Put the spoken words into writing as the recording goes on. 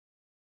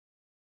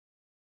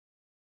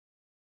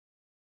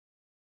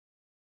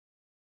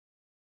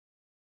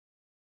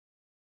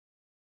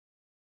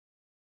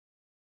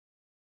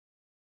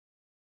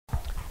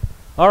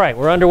All right,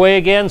 we're underway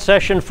again,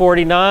 session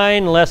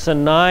 49,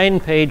 lesson 9,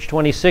 page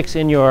 26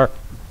 in your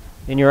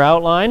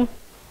outline.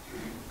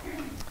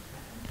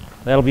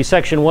 That'll be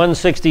section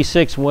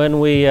 166 when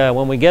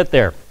we get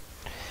there.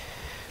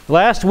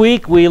 Last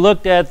week we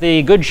looked at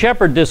the Good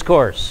Shepherd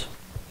discourse,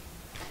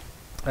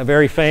 a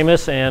very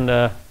famous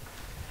and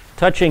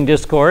touching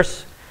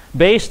discourse,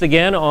 based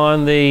again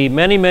on the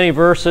many, many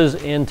verses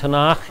in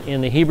Tanakh,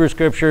 in the Hebrew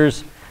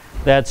Scriptures,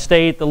 that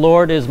state, the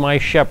Lord is my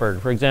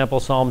shepherd. For example,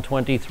 Psalm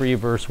 23,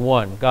 verse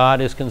 1. God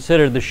is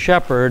considered the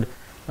shepherd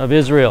of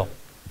Israel.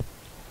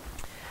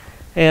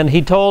 And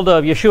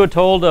Yeshua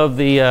told of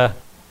the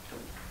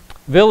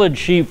village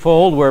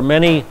sheepfold where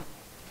many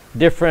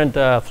different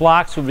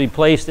flocks would be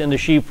placed in the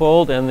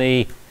sheepfold, and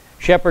the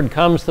shepherd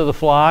comes to the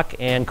flock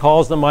and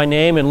calls them by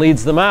name and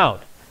leads them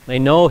out. They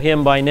know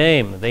him by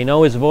name. They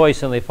know his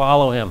voice and they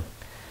follow him.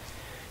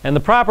 And the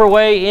proper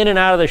way in and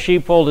out of the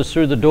sheepfold is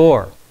through the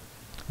door.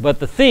 But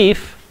the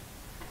thief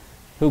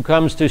who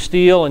comes to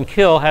steal and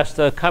kill has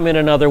to come in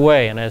another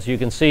way. And as you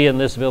can see in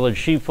this village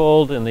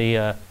sheepfold in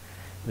the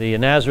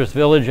Nazareth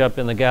village up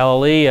in the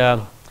Galilee,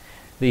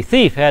 the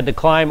thief had to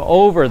climb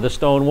over the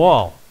stone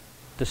wall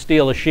to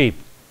steal a sheep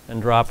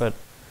and drop it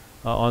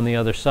on the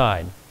other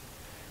side.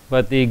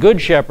 But the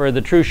good shepherd,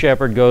 the true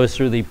shepherd, goes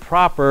through the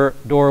proper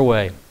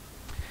doorway.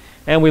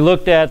 And we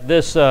looked at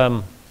this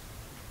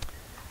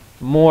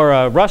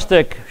more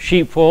rustic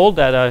sheepfold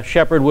that a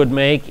shepherd would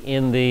make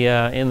in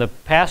the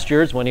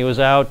pastures when he was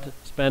out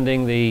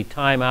spending the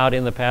time out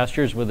in the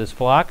pastures with his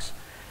flocks.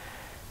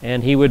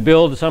 And he would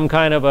build some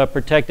kind of a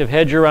protective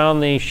hedge around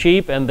the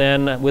sheep, and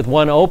then with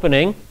one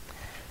opening.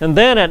 And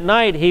then at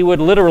night he would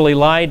literally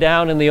lie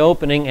down in the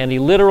opening, and he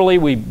literally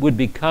would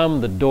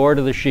become the door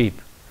to the sheep,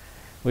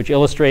 which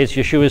illustrates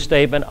Yeshua's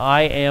statement,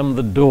 I am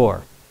the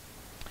door.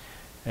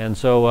 And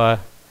so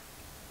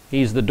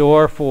he's the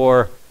door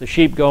for the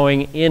sheep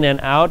going in and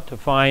out to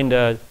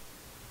find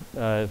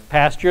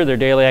pasture, their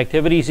daily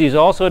activities. He's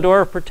also a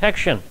door of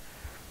protection,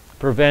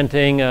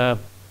 preventing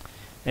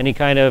any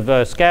kind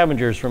of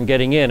scavengers from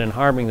getting in and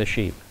harming the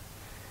sheep.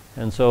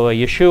 And so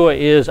Yeshua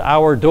is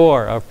our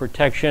door of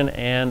protection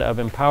and of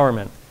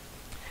empowerment.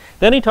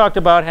 Then he talked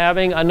about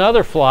having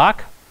another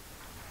flock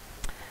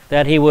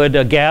that he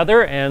would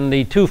gather, and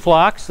the two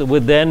flocks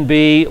would then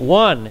be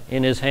one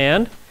in his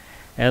hand.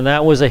 And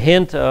that was a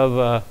hint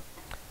of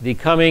the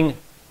coming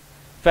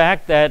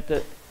fact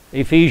that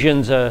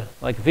Ephesians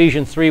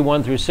 3,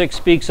 1 through 6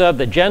 speaks of,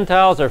 that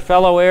Gentiles are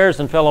fellow heirs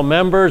and fellow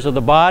members of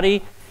the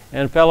body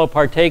and fellow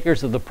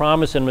partakers of the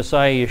promise in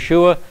Messiah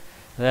Yeshua,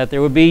 that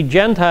there would be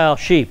Gentile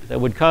sheep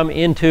that would come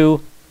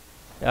into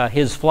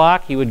his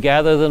flock. He would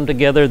gather them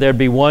together. There'd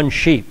be one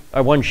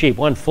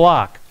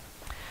flock.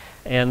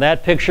 And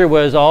that picture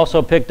was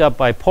also picked up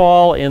by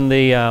Paul in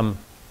the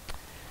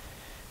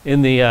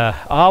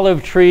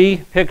olive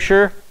tree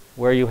picture,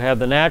 where you have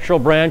the natural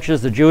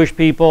branches, the Jewish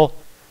people,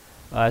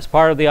 as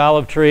part of the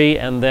olive tree,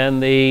 and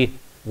then the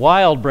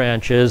wild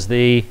branches,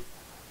 the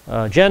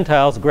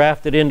Gentiles,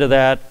 grafted into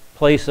that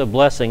place of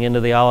blessing,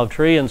 into the olive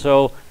tree. And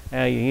so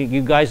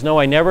you guys know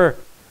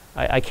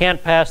I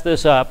can't pass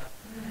this up.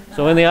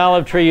 So in the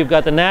olive tree you've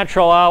got the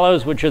natural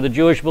olives, which are the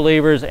Jewish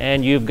believers,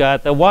 and you've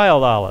got the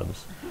wild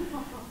olives,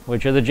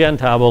 which are the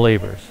Gentile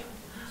believers.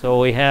 So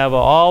we have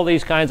all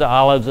these kinds of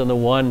olives in the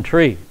one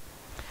tree.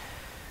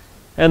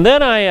 And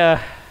then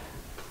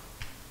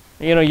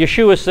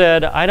Yeshua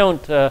said,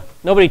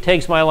 nobody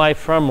takes my life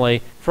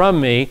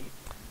from me,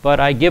 but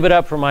I give it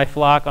up for my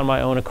flock on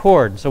my own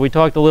accord. So we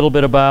talked a little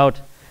bit about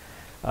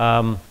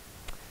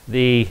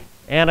the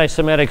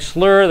anti-Semitic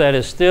slur that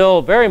is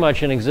still very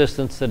much in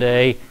existence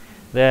today,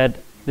 that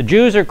the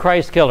Jews are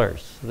Christ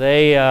killers.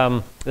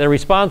 They're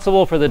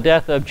responsible for the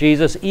death of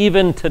Jesus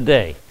even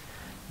today.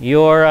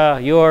 You're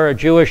a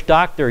Jewish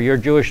doctor, you're a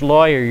Jewish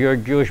lawyer, you're a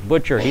Jewish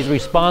butcher. He's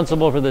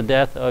responsible for the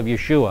death of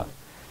Yeshua.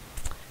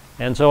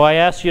 And so I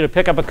asked you to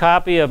pick up a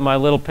copy of my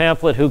little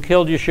pamphlet, Who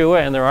Killed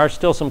Yeshua? And there are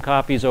still some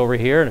copies over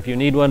here. And if you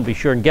need one, be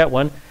sure and get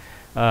one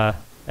at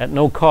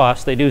no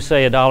cost. They do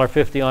say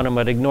 $1.50 on them,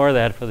 but ignore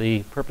that for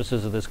the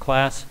purposes of this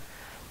class.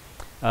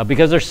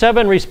 Because there's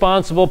 7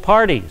 responsible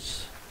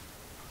parties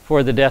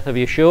for the death of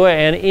Yeshua.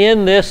 And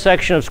in this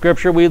section of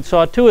Scripture, we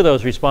saw 2 of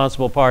those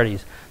responsible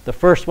parties. The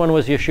first one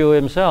was Yeshua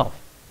himself.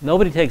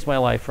 Nobody takes my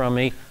life from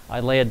me. I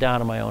lay it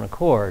down on my own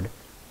accord.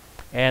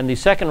 And the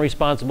second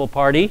responsible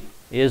party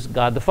is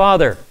God the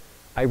Father.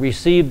 I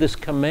received this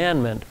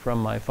commandment from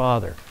my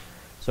Father.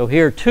 So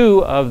here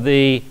 2 of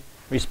the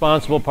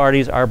responsible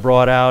parties are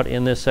brought out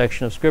in this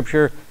section of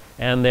Scripture,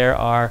 and there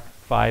are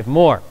 5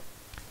 more.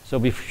 So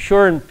be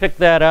sure and pick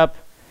that up,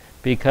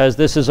 because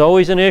this is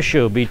always an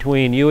issue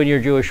between you and your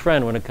Jewish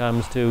friend when it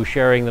comes to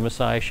sharing the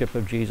Messiahship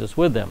of Jesus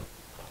with them.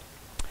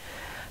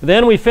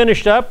 Then we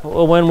finished up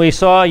when we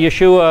saw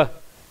Yeshua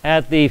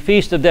at the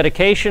Feast of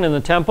Dedication in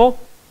the temple.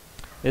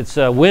 It's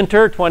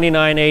winter,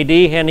 29 AD,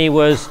 and he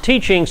was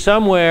teaching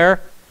somewhere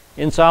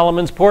in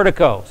Solomon's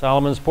portico.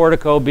 Solomon's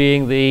portico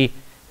being the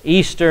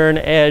eastern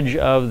edge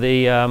of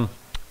the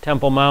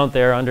Temple Mount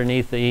there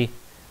underneath the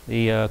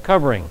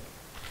covering.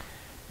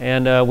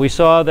 And we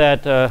saw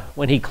that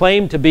when he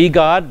claimed to be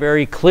God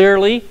very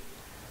clearly,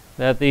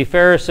 that the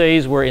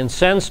Pharisees were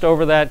incensed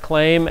over that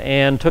claim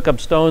and took up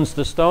stones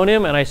to stone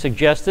him. And I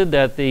suggested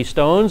that the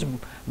stones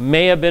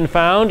may have been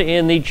found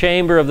in the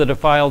chamber of the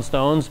defiled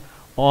stones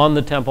on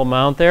the Temple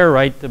Mount there,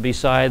 right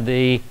beside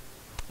the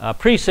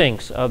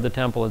precincts of the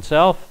temple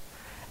itself.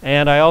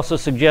 And I also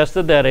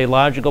suggested that a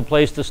logical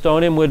place to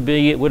stone him would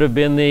have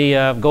been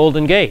the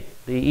Golden Gate,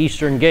 the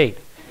eastern gate.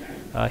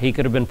 He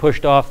could have been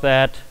pushed off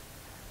that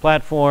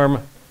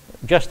platform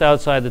just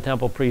outside the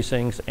temple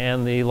precincts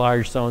and the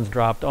large stones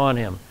dropped on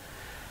him.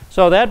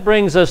 So that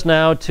brings us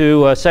now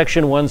to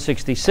section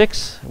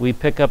 166. We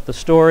pick up the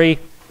story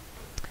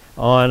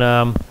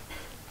on,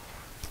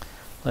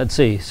 let's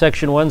see,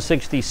 section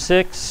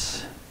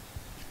 166.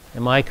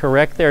 Am I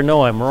correct there?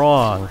 No, I'm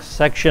wrong.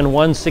 Section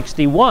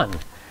 161.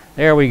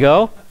 There we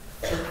go.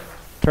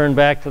 Turn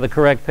back to the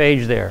correct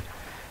page there.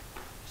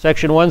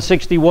 Section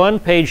 161,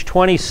 page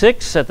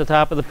 26 at the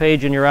top of the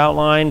page in your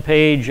outline,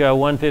 page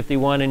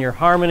 151 in your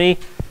harmony.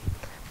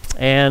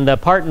 And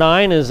part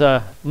 9 is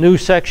a new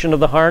section of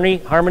the harmony,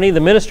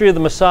 the ministry of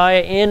the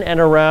Messiah in and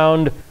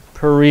around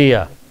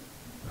Perea.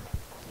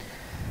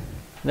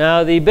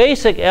 Now, the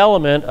basic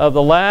element of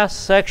the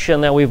last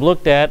section that we've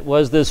looked at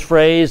was this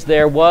phrase,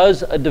 there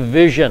was a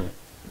division.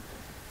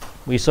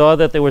 We saw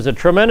that there was a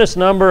tremendous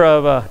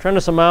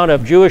amount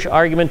of Jewish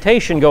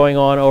argumentation going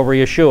on over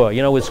Yeshua,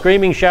 you know, with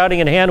screaming, shouting,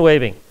 and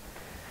hand-waving.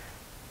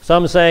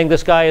 Some saying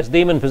this guy is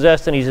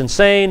demon-possessed and he's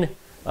insane.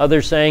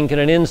 Others saying, can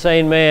an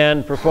insane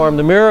man perform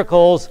the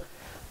miracles?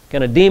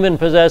 Can a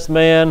demon-possessed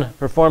man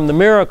perform the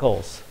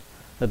miracles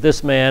that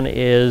this man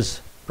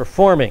is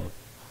performing?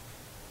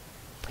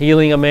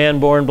 Healing a man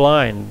born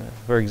blind,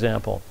 for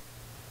example.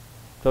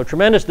 So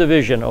tremendous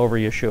division over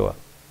Yeshua.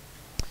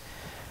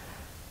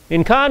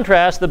 In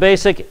contrast, the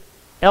basic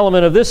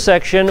element of this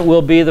section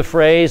will be the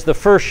phrase, the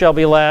first shall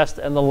be last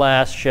and the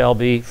last shall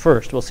be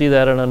first. We'll see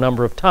that in a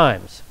number of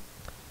times.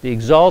 The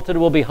exalted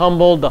will be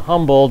humbled, the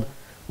humbled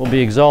will be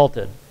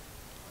exalted.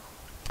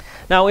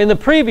 Now, in the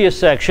previous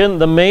section,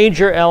 the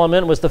major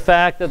element was the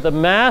fact that the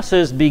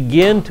masses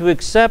begin to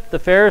accept the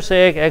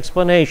Pharisaic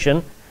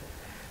explanation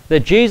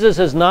that Jesus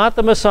is not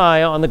the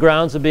Messiah on the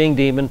grounds of being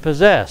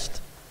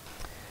demon-possessed.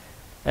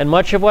 And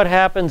much of what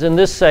happens in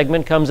this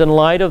segment comes in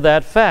light of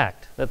that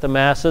fact, that the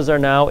masses are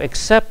now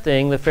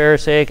accepting the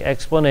Pharisaic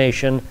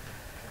explanation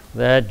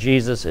that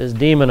Jesus is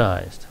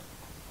demonized.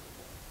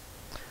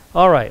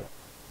 All right,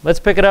 let's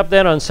pick it up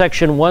then on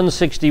section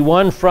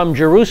 161, from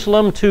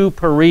Jerusalem to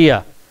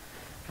Perea.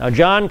 Now,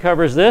 John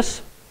covers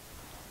this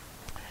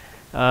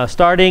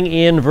starting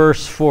in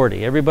verse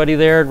 40. Everybody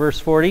there at verse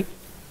 40?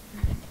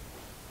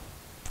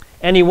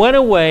 And he went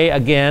away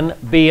again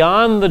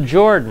beyond the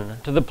Jordan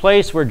to the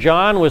place where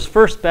John was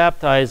first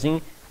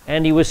baptizing,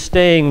 and he was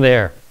staying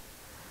there.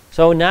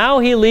 So now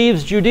he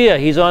leaves Judea.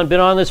 He's been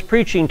on this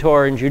preaching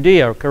tour in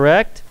Judea,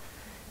 correct?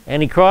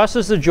 And he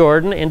crosses the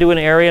Jordan into an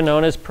area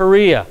known as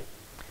Perea.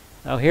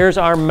 Now here's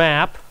our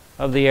map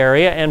of the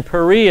area, and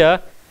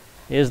Perea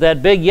is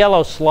that big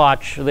yellow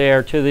splotch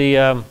there to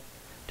the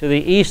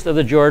east of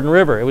the Jordan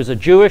River. It was a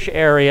Jewish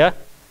area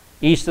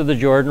east of the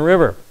Jordan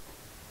River.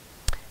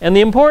 And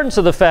the importance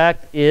of the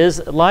fact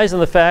lies in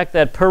the fact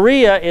that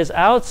Perea is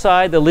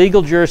outside the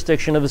legal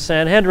jurisdiction of the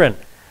Sanhedrin.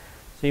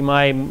 See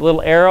my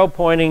little arrow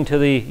pointing to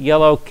the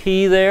yellow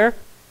key there?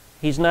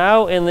 He's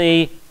now in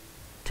the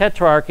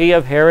tetrarchy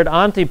of Herod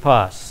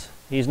Antipas.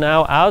 He's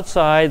now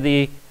outside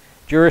the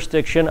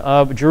jurisdiction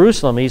of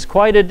Jerusalem. He's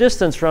quite a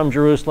distance from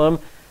Jerusalem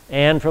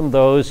and from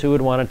those who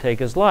would want to take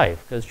his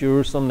life, because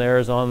Jerusalem there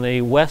is on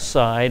the west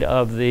side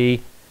of the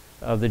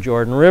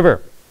Jordan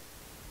River.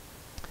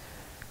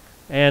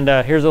 And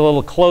here's a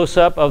little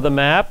close-up of the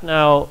map.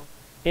 Now,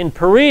 in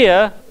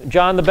Perea,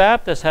 John the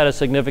Baptist had a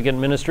significant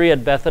ministry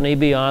at Bethany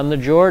beyond the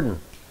Jordan.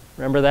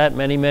 Remember that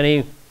many,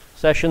 many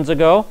sessions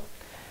ago?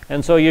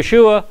 And so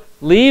Yeshua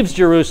leaves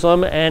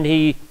Jerusalem and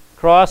he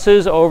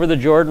crosses over the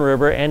Jordan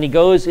River and he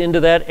goes into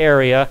that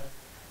area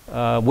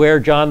where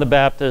John the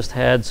Baptist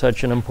had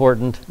such an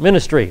important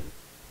ministry.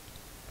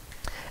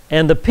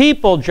 And the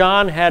people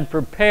John had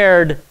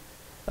prepared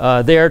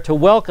there to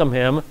welcome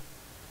him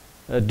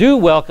do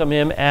welcome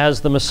him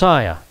as the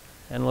Messiah.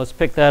 And let's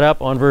pick that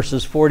up on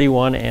verses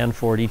 41 and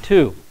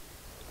 42.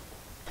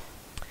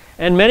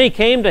 And many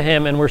came to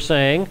him and were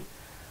saying,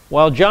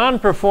 while John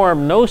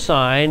performed no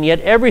sign, yet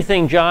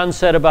everything John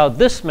said about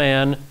this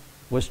man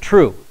was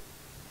true.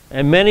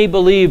 And many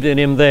believed in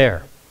him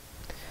there.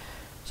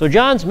 So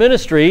John's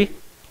ministry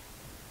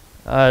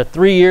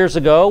 3 years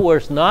ago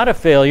was not a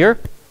failure.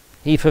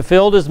 He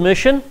fulfilled his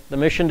mission, the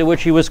mission to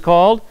which he was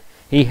called.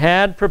 He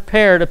had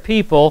prepared a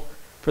people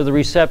for the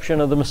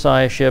reception of the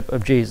Messiahship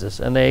of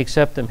Jesus, and they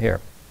accept him here.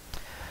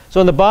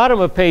 So in the bottom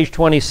of page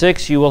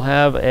 26, you will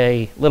have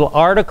a little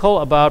article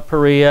about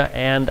Perea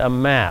and a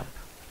map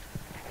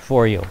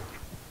for you.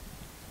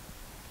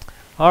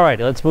 All right,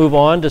 let's move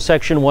on to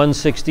section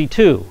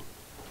 162.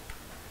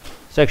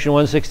 Section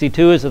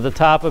 162 is at the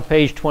top of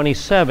page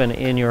 27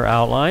 in your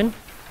outline.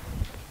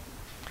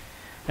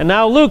 And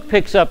now Luke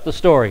picks up the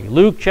story.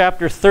 Luke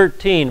chapter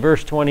 13,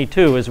 verse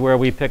 22 is where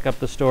we pick up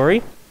the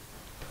story.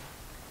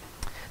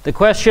 The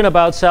question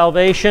about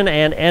salvation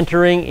and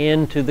entering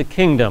into the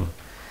kingdom.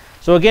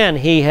 So again,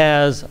 he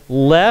has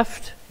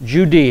left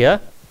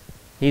Judea.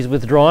 He's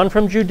withdrawn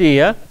from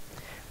Judea.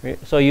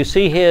 So you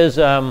see his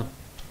plan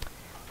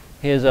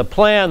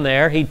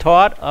there. He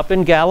taught up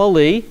in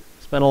Galilee,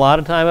 spent a lot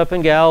of time up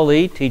in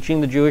Galilee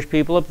teaching the Jewish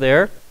people up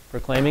there,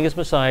 proclaiming his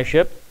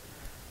messiahship.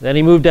 Then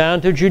he moved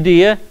down to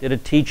Judea, did a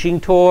teaching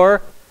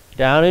tour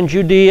down in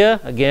Judea,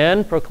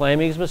 again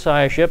proclaiming his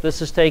messiahship.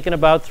 This has taken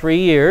about 3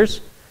 years.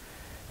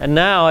 And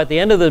now at the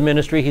end of the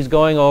ministry, he's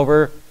going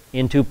over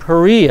into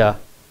Perea,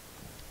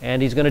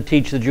 and he's going to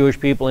teach the Jewish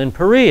people in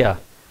Perea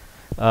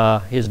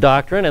his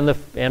doctrine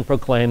and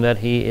proclaim that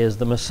he is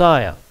the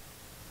Messiah.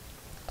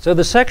 So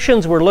the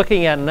sections we're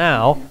looking at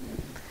now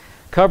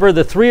cover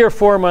the 3 or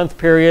 4 month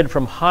period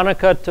from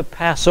Hanukkah to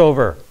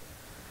Passover.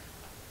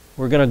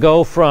 We're going to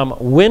go from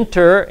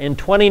winter in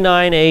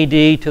 29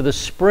 A.D. to the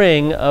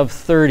spring of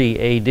 30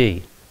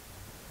 A.D.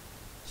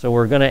 So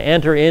we're going to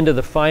enter into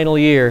the final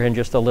year in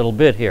just a little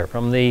bit here,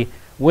 from the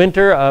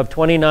winter of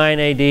 29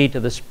 A.D. to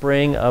the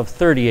spring of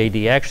 30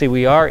 A.D. Actually,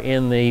 we are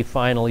in the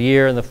final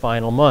year and the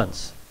final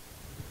months.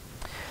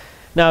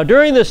 Now,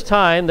 during this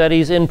time that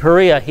he's in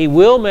Perea, he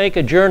will make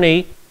a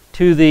journey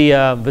to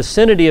the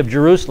vicinity of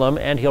Jerusalem,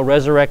 and he'll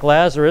resurrect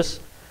Lazarus,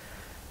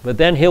 but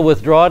then he'll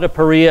withdraw to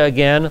Perea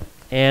again,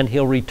 and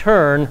he'll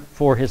return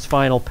for his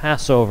final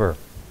Passover.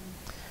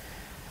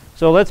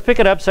 So let's pick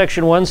it up,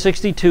 section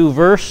 162,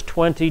 verse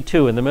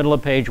 22, in the middle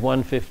of page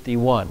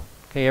 151.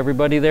 Okay,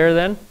 everybody there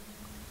then?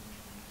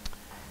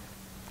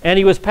 And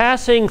he was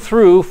passing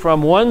through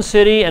from one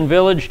city and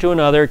village to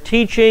another,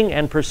 teaching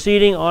and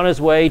proceeding on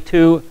his way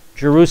to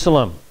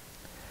Jerusalem.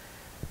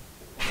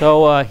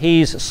 So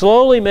he's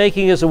slowly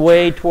making his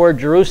way toward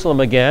Jerusalem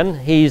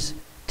again. He's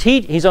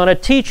on a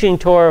teaching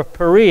tour of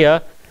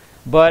Perea,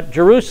 but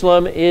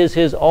Jerusalem is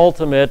his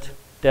ultimate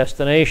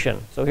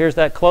destination. So here's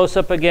that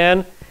close-up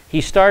again.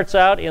 He starts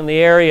out in the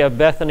area of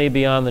Bethany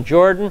beyond the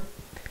Jordan,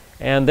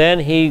 and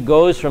then he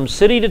goes from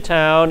city to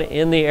town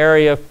in the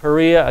area of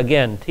Perea,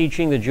 again,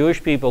 teaching the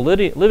Jewish people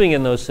living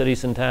in those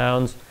cities and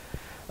towns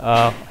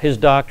his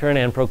doctrine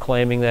and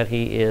proclaiming that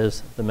he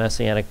is the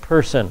Messianic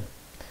person.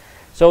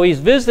 So he's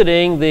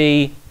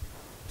visiting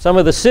some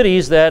of the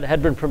cities that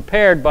had been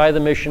prepared by the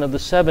mission of the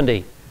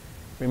 70.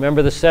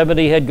 Remember, the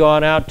 70 had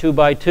gone out 2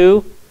 by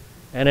 2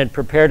 and had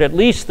prepared at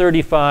least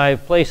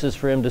 35 places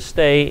for him to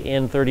stay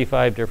in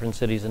 35 different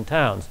cities and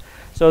towns.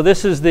 So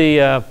this is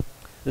the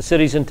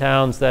cities and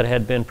towns that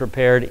had been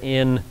prepared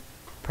in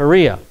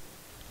Perea.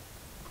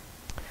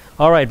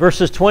 All right,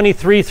 verses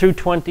 23 through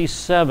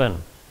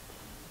 27.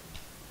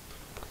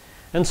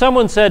 And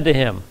someone said to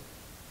him,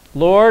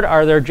 "Lord,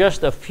 are there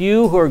just a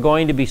few who are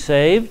going to be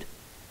saved?"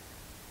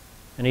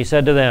 And he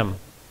said to them,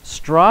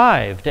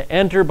 "Strive to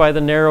enter by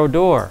the narrow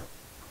door.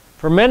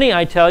 For many,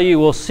 I tell you,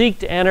 will seek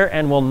to enter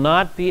and will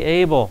not be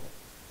able.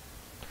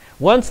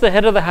 Once the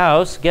head of the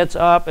house gets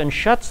up and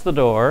shuts the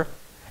door,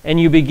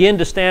 and you begin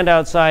to stand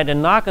outside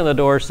and knock on the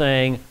door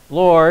saying,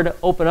 'Lord,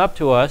 open up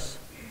to us,'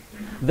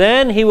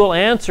 then he will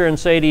answer and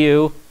say to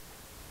you,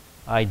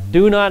 'I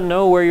do not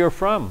know where you're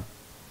from.'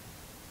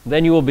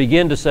 Then you will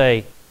begin to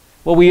say,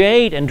 'Well, we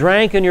ate and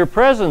drank in your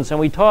presence,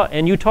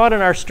 and you taught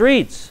in our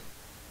streets.'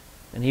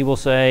 And he will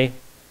say,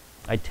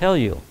 'I tell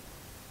you,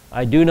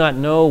 I do not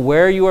know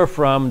where you are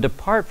from.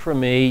 Depart from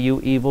me,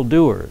 you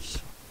evildoers.'"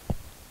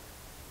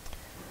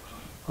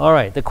 All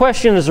right, the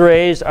question is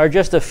raised, are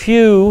just a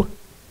few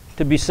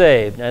to be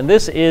saved? And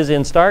this is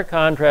in stark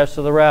contrast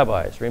to the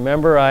rabbis.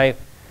 Remember, I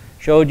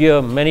showed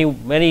you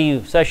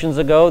many sessions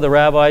ago, the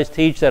rabbis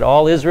teach that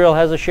all Israel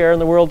has a share in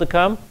the world to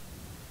come.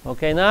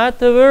 Okay, not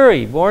to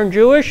worry. Born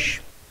Jewish,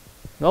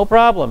 no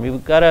problem.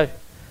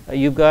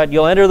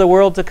 You'll enter the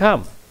world to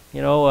come.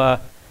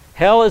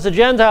 Hell is a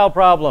Gentile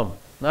problem,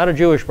 not a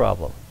Jewish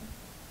problem.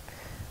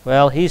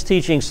 Well, he's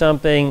teaching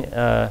something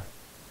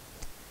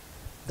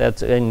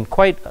that's in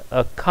quite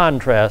a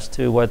contrast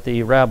to what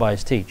the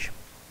rabbis teach.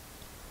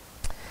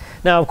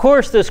 Now, of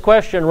course, this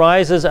question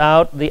rises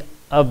out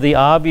of the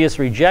obvious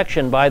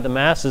rejection by the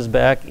masses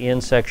back in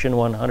section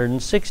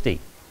 160.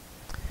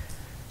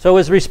 So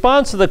his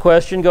response to the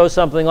question goes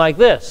something like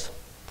this.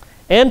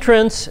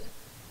 Entrance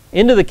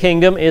into the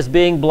kingdom is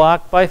being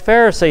blocked by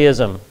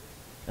Pharisaism.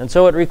 And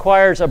so it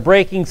requires a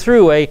breaking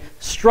through, a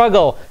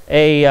struggle,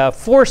 a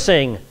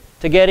forcing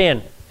to get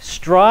in.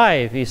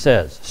 Strive, he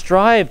says.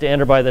 Strive to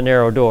enter by the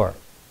narrow door.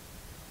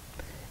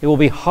 It will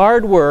be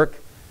hard work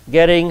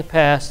getting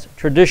past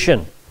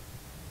tradition.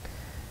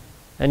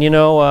 And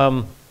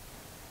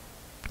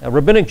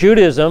Rabbinic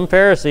Judaism,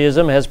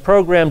 Pharisaism, has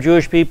programmed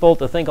Jewish people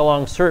to think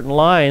along certain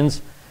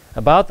lines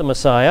about the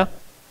Messiah.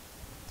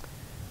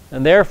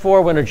 And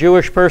therefore, when a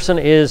Jewish person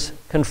is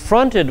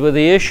confronted with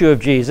the issue of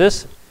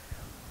Jesus,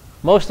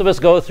 most of us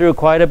go through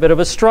quite a bit of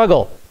a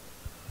struggle.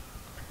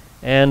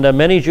 And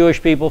many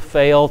Jewish people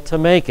fail to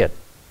make it.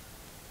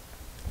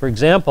 For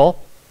example,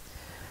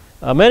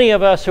 many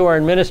of us who are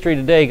in ministry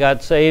today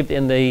got saved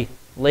in the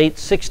late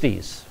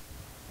 60s.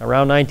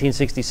 around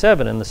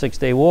 1967 in the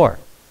Six-Day War.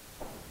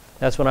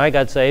 That's when I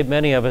got saved.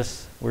 Many of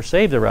us were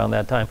saved around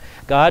that time.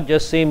 God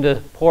just seemed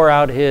to pour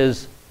out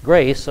His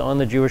grace on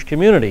the Jewish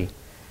community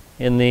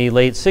in the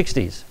late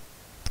 60s.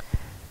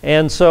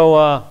 And so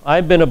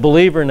I've been a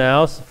believer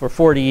now for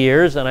 40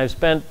 years, and I've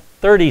spent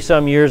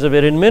 30-some years of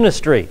it in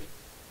ministry.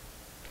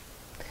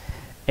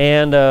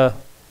 And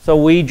so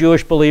we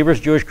Jewish believers,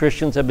 Jewish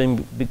Christians, have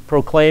been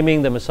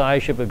proclaiming the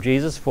Messiahship of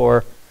Jesus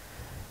for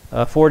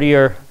 30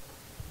 or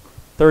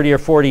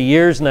 40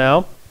 years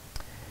now.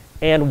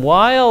 And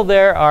while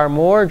there are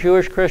more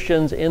Jewish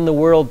Christians in the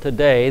world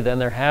today than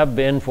there have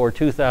been for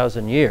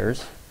 2,000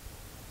 years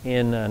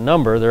in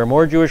number, there are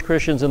more Jewish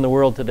Christians in the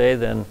world today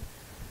than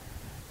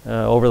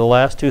over the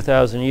last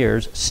 2,000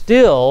 years,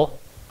 still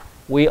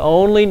we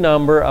only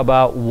number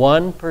about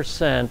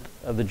 1%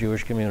 of the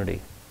Jewish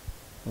community.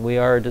 We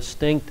are a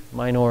distinct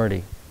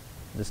minority.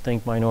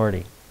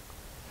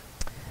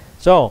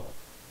 So,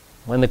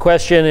 when the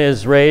question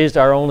is raised,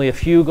 are only a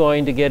few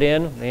going to get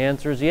in? The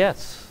answer is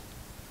yes.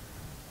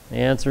 The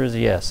answer is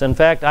yes. In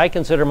fact, I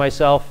consider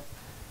myself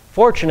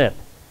fortunate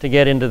to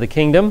get into the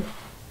kingdom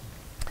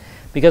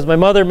because my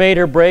mother made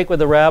her break with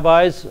the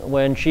rabbis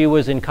when she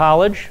was in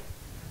college,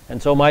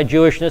 and so my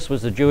Jewishness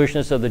was the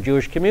Jewishness of the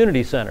Jewish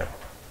Community Center.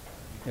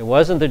 It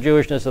wasn't the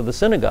Jewishness of the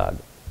synagogue.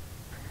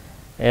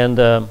 And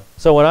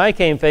so when I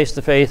came face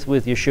to face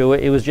with Yeshua,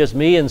 it was just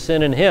me and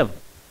sin and Him.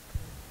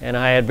 And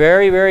I had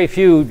very, very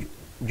few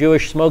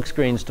Jewish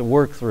smokescreens to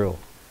work through.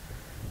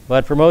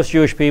 But for most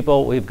Jewish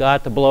people, we've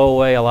got to blow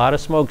away a lot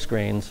of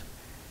smokescreens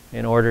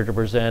in order to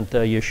present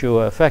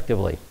Yeshua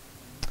effectively.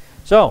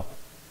 So,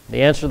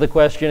 the answer to the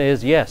question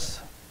is yes,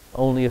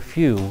 only a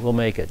few will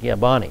make it. Yeah,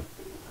 Bonnie.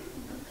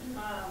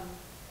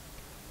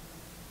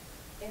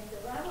 If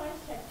the rabbis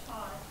had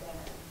taught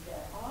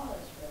that all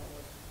Israel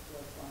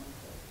was going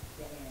to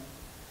get in,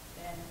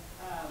 then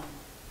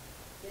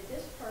did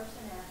this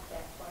person ask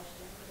that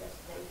question just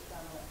based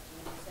on what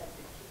Jesus had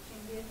been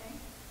teaching, do you think?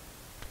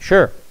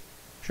 Sure.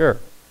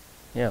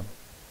 Yeah,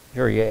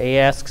 sure. He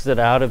asks it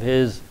out of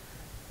his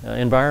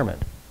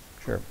environment.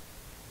 Sure.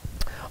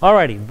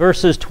 Alrighty,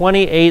 verses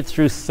 28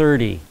 through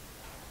 30.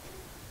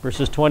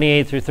 Verses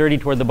 28 through 30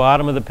 toward the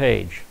bottom of the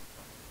page.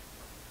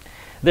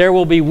 There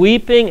will be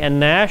weeping and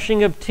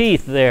gnashing of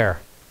teeth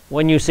there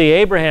when you see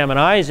Abraham and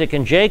Isaac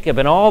and Jacob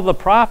and all the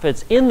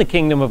prophets in the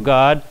kingdom of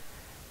God,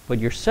 but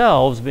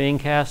yourselves being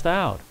cast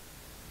out.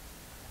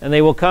 And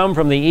they will come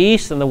from the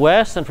east and the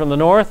west and from the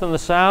north and the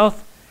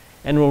south,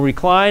 and will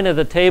recline at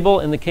the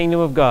table in the kingdom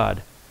of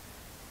God.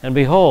 And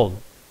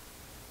behold,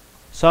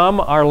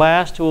 some are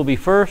last who will be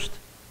first,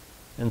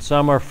 and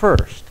some are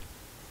first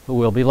who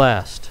will be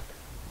last.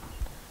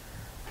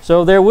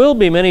 So there will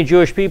be many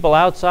Jewish people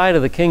outside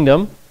of the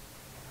kingdom,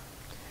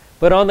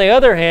 but on the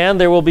other hand,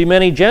 there will be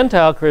many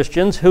Gentile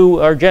Christians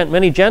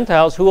many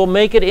Gentiles who will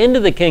make it into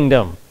the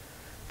kingdom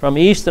from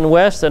east and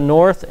west and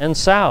north and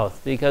south,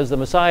 because the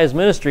Messiah's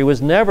ministry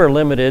was never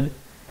limited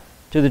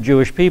to the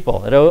Jewish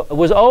people. It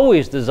was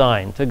always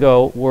designed to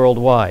go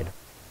worldwide.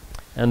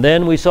 And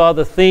then we saw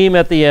the theme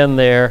at the end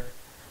there,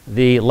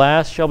 the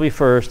last shall be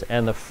first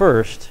and the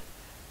first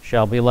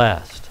shall be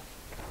last.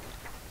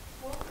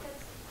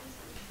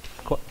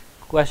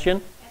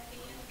 Question?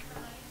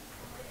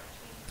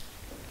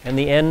 And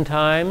the end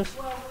times?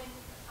 Well,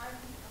 aren't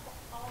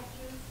all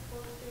Jews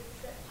supposed to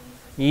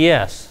accept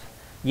Jesus?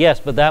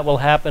 Yes, but that will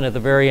happen at the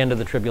very end of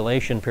the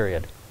tribulation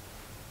period.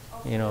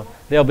 You know,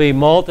 there'll be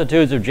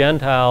multitudes of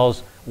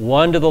Gentiles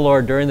won to the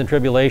Lord during the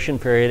tribulation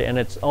period, and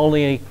it's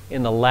only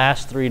in the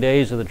last 3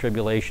 days of the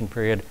tribulation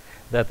period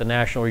that the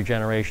national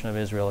regeneration of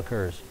Israel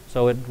occurs.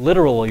 So it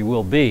literally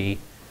will be,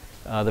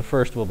 the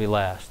first will be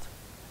last.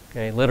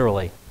 Okay,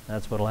 literally,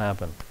 that's what will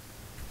happen.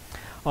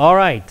 All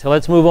right, so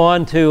let's move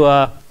on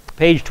to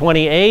page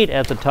 28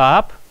 at the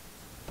top,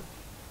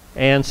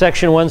 and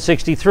section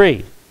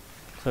 163.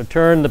 So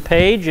turn the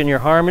page in your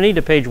harmony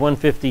to page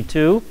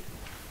 152.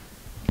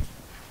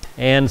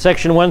 And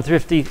section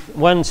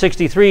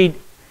 163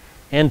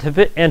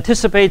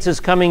 anticipates his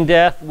coming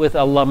death with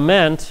a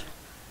lament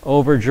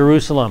over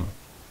Jerusalem.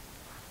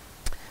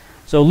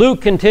 So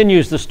Luke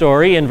continues the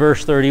story in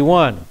verse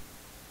 31.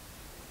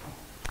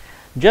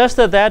 Just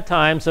at that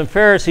time, some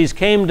Pharisees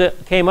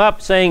came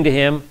up saying to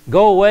him,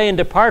 "Go away and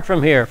depart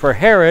from here, for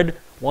Herod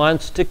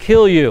wants to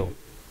kill you."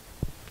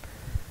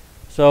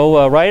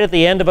 So right at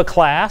the end of a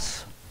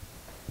class,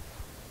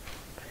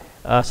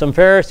 some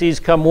Pharisees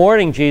come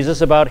warning Jesus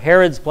about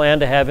Herod's plan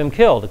to have him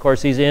killed. Of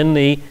course, he's in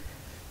the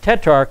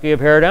tetrarchy of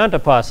Herod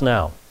Antipas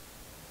now.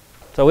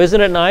 So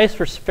isn't it nice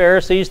for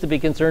Pharisees to be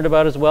concerned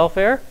about his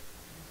welfare?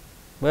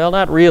 Well,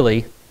 not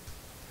really.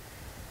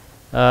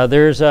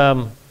 There's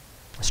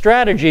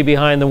strategy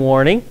behind the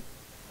warning.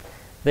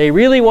 They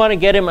really want to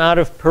get him out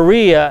of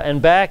Perea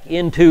and back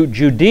into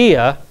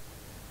Judea,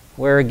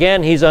 where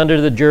again he's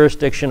under the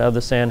jurisdiction of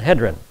the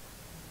Sanhedrin.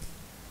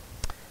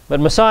 But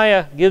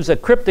Messiah gives a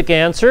cryptic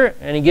answer,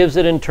 and he gives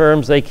it in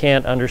terms they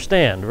can't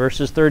understand.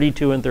 Verses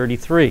 32 and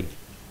 33.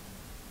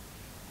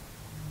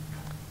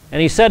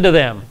 And he said to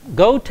them,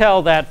 "Go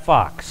tell that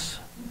fox,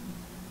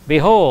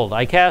 Behold,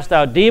 I cast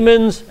out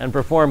demons and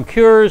perform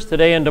cures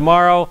today and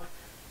tomorrow,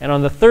 and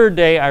on the third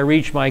day I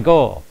reach my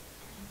goal.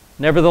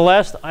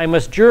 Nevertheless, I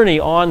must journey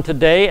on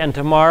today and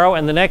tomorrow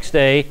and the next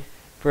day,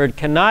 for it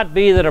cannot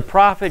be that a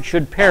prophet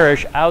should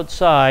perish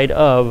outside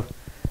of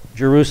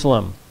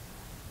Jerusalem.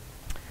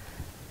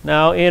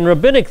 Now, in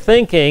rabbinic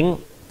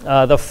thinking,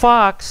 the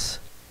fox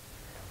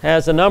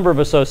has a number of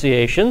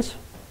associations.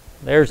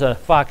 There's a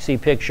foxy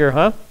picture,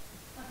 huh?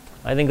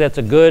 I think that's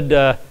a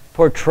good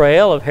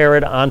portrayal of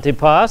Herod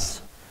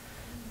Antipas.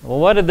 Well,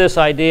 what did this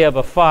idea of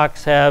a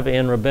fox have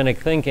in rabbinic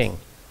thinking?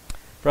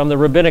 From the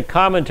rabbinic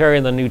commentary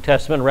in the New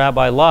Testament,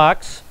 Rabbi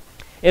Locks,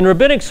 in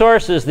rabbinic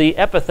sources, the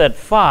epithet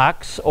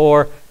fox,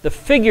 or the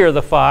figure of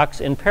the fox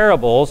in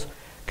parables,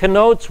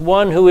 connotes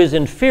one who is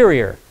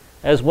inferior,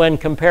 as when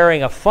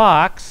comparing a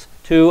fox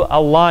to a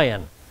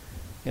lion.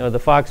 You know, the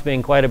fox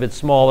being quite a bit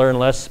smaller and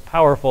less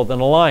powerful than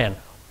a lion.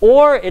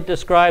 Or it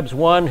describes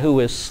one who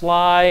is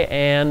sly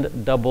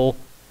and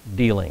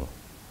double-dealing.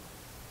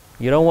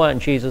 You don't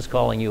want Jesus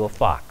calling you a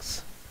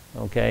fox,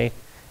 okay?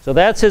 So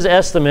that's his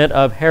estimate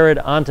of Herod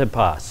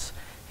Antipas.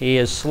 He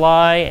is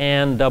sly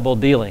and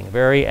double-dealing.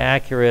 Very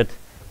accurate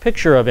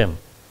picture of him.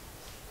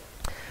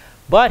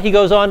 But he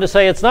goes on to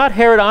say it's not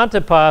Herod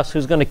Antipas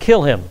who's going to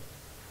kill him.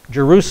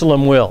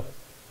 Jerusalem will.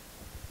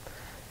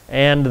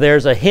 And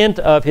there's a hint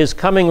of his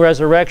coming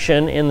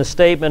resurrection in the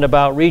statement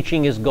about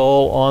reaching his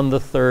goal on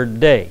the third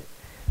day.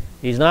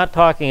 He's not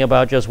talking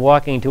about just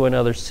walking to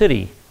another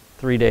city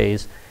 3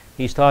 days.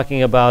 He's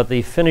talking about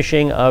the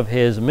finishing of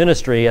his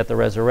ministry at the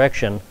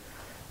resurrection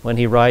when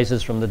he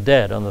rises from the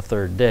dead on the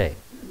third day.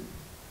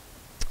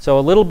 So a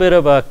little bit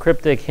of a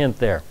cryptic hint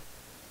there.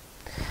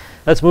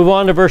 Let's move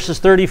on to verses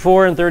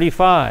 34 and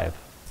 35.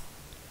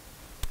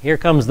 Here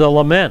comes the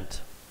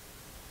lament.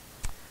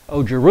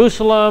 O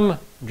Jerusalem,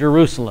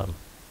 Jerusalem,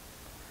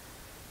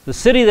 the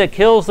city that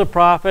kills the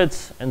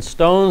prophets and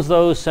stones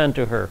those sent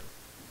to her.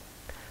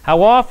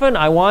 How often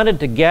I wanted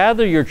to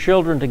gather your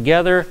children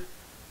together,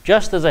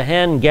 just as a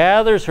hen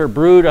gathers her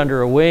brood under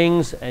her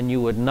wings, and you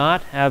would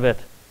not have it.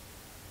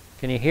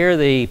 Can you hear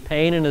the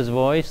pain in his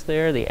voice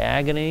there, the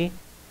agony?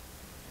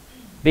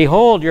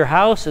 Behold, your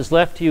house is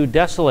left to you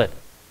desolate.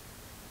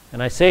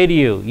 And I say to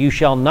you, you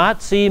shall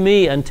not see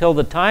me until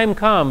the time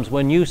comes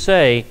when you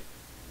say,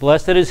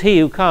 blessed is he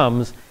who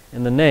comes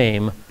in the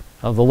name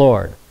of the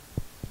Lord.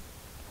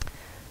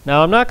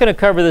 Now, I'm not going to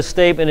cover this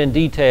statement in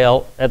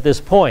detail at this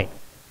point.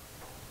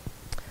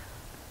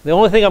 The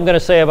only thing I'm going to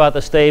say about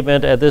the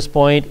statement at this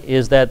point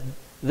is that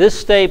this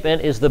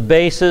statement is the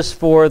basis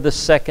for the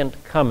second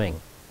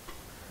coming.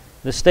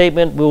 The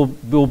statement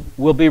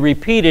will be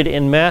repeated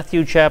in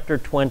Matthew chapter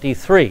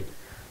 23.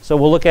 So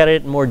we'll look at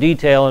it in more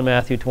detail in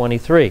Matthew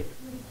 23.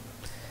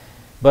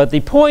 But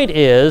the point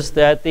is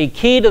that the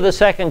key to the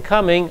second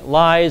coming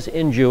lies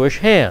in Jewish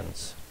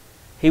hands.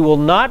 He will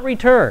not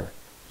return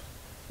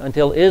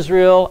until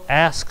Israel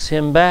asks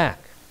him back.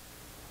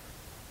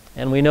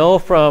 And we know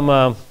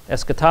from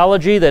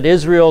eschatology that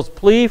Israel's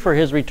plea for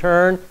his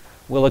return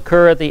will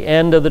occur at the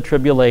end of the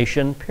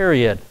tribulation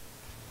period.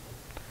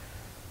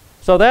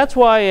 So that's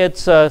why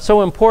it's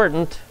so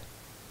important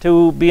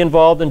to be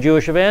involved in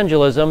Jewish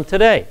evangelism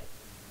today.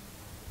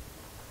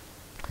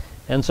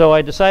 And so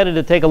I decided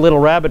to take a little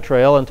rabbit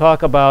trail and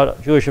talk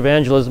about Jewish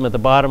evangelism at the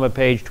bottom of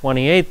page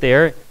 28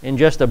 there in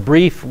just a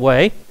brief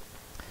way.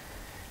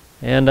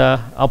 And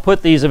I'll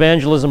put these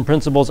evangelism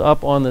principles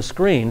up on the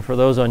screen for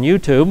those on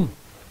YouTube.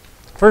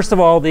 First of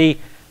all, the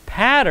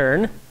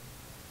pattern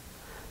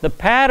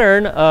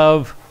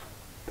of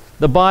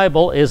the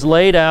Bible is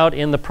laid out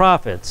in the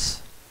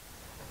prophets.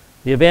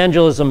 The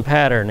evangelism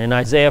pattern in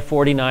Isaiah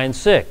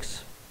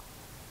 49:6.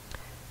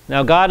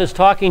 Now God is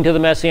talking to the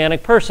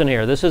Messianic person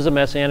here. This is a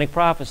Messianic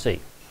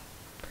prophecy.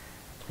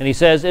 And he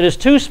says, it is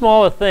too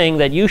small a thing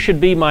that you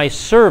should be my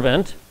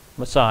servant,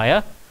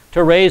 Messiah,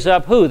 to raise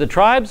up who? The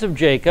tribes of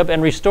Jacob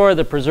and restore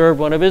the preserved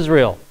one of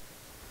Israel.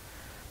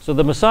 So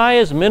the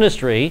Messiah's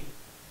ministry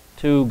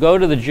to go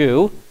to the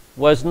Jew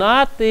was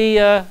not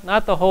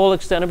the whole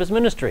extent of his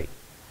ministry.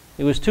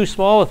 It was too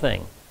small a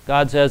thing.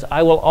 God says,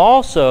 I will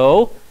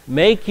also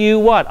make you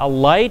what? A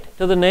light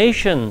to the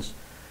nations,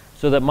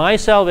 so that my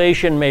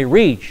salvation may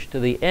reach to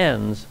the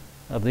ends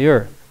of the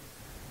earth.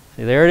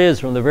 See, there it is.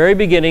 From the very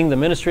beginning, the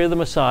ministry of the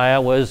Messiah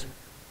was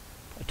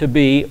to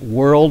be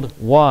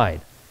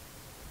worldwide.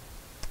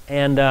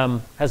 And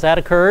has that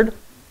occurred?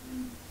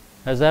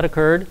 Has that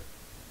occurred?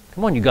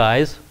 Come on, you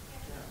guys.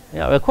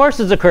 Yeah, of course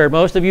it's occurred.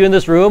 Most of you in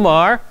this room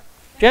are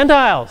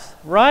Gentiles.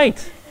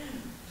 Right.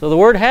 So the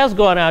word has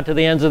gone out to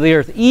the ends of the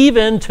earth,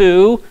 even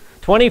to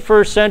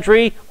 21st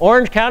century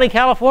Orange County,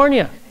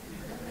 California.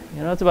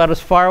 You know, it's about as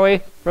far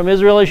away from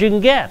Israel as you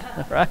can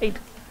get, right?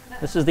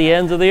 This is the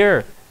ends of the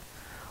earth.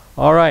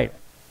 All right.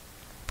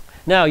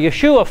 Now,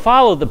 Yeshua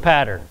followed the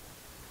pattern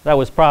that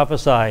was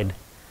prophesied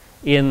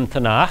in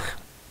Tanakh,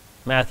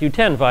 Matthew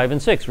 10:5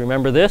 and 6.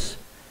 Remember this?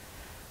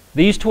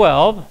 These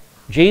 12,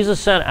 Jesus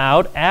sent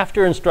out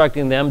after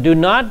instructing them, do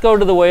not go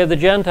to the way of the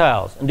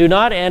Gentiles, and do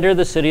not enter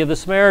the city of the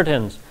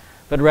Samaritans,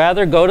 but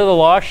rather go to the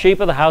lost sheep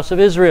of the house of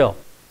Israel.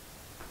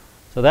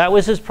 So that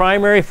was his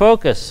primary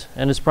focus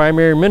and his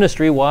primary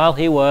ministry while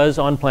he was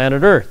on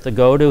planet Earth, to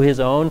go to his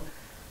own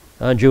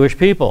Jewish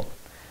people.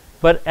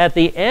 But at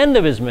the end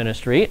of his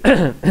ministry,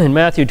 in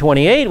Matthew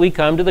 28, we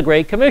come to the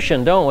Great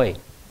Commission, don't we?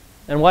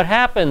 And what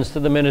happens to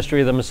the ministry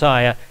of the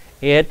Messiah?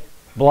 It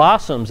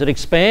blossoms, it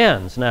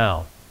expands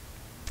now.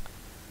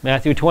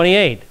 Matthew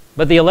 28.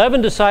 But the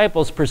 11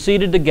 disciples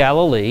proceeded to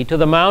Galilee, to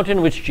the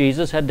mountain which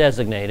Jesus had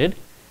designated,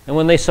 and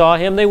when they saw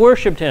him, they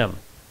worshipped him.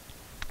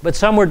 But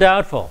some were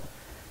doubtful.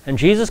 And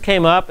Jesus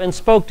came up and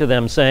spoke to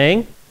them,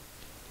 saying,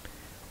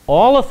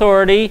 "All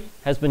authority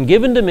has been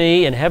given to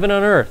me in heaven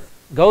and earth.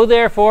 Go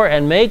therefore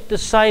and make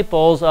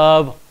disciples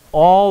of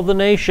all the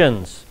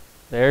nations."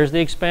 There's the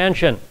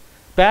expansion.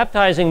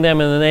 "Baptizing them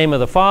in the name of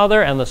the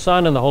Father and the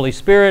Son and the Holy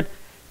Spirit,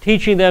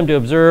 teaching them to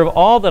observe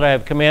all that I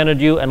have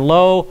commanded you, and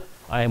lo,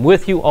 I am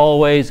with you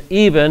always,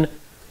 even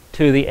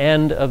to the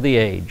end of the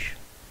age."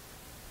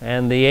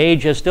 And the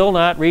age has still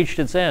not reached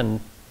its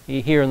end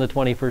here in the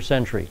 21st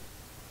century.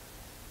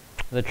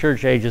 The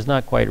church age has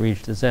not quite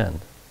reached its end.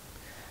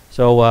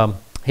 So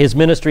his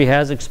ministry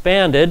has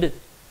expanded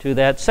to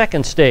that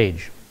second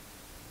stage.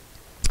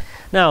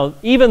 Now,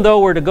 even though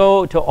we're to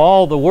go to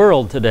all the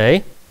world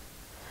today,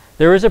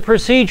 there is a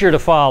procedure to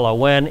follow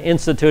when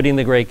instituting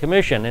the Great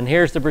Commission. And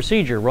here's the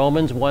procedure,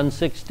 Romans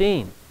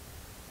 1:16.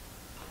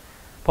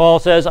 Paul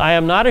says, "I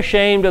am not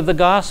ashamed of the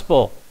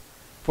gospel,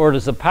 for it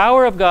is the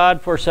power of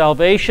God for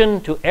salvation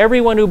to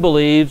everyone who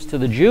believes, to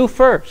the Jew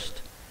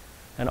first,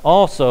 and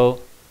also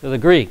to the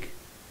Greek."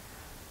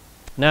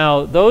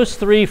 Now, those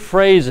three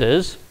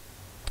phrases,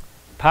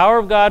 power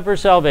of God for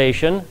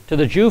salvation, to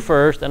the Jew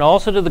first, and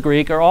also to the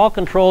Greek, are all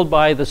controlled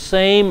by the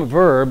same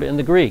verb in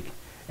the Greek.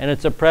 And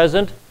it's a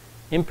present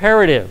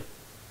imperative.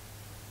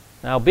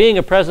 Now, being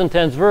a present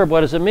tense verb,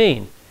 what does it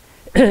mean?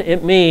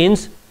 It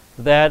means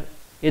that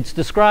it's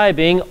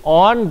describing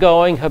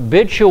ongoing,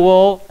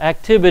 habitual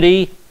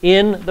activity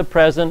in the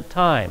present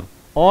time.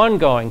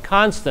 Ongoing,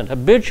 constant,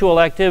 habitual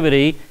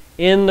activity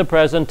in the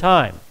present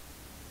time.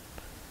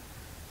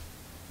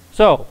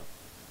 So,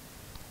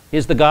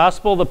 is the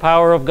gospel the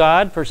power of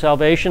God for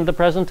salvation at the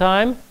present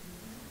time?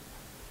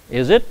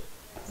 Is it?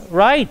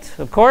 Right.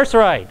 Of course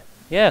right.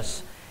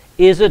 Yes.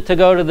 Is it to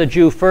go to the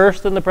Jew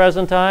first in the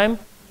present time?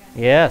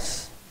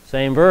 Yes.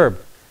 Same verb.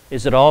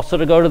 Is it also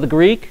to go to the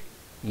Greek?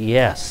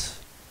 Yes.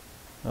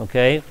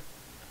 Okay?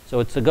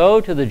 So it's to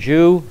go to the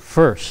Jew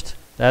first.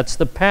 That's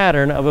the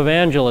pattern of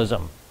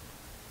evangelism.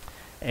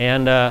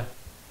 And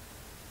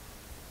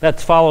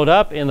that's followed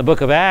up in the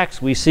book of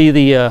Acts. We see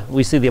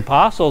the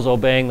apostles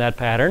obeying that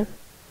pattern.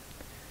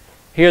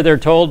 Here they're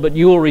told, "But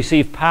you will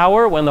receive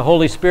power when the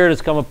Holy Spirit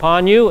has come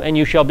upon you, and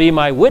you shall be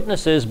my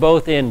witnesses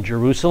both in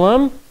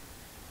Jerusalem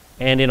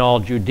and in all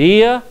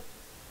Judea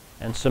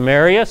and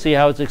Samaria." See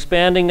how it's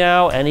expanding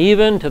now? "And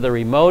even to the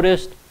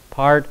remotest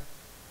part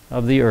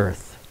of the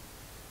earth."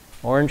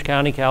 Orange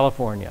County,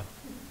 California.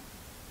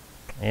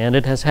 And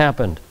it has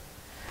happened.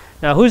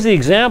 Now, who's the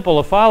example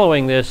of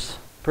following this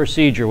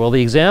procedure? Well,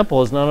 the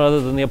example is none other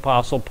than the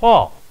Apostle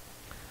Paul.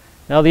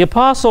 Now, the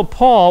Apostle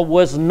Paul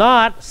was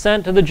not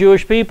sent to the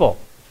Jewish people.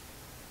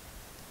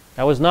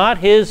 That was not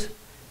his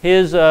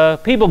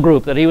people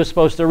group that he was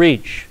supposed to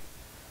reach.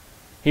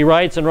 He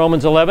writes in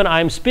Romans 11, "I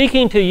am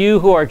speaking to you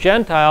who are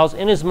Gentiles,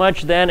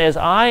 inasmuch then as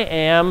I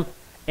am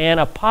an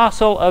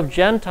apostle of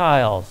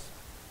Gentiles.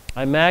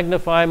 I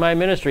magnify my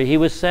ministry." He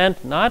was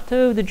sent not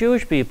to the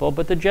Jewish people,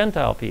 but the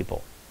Gentile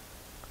people.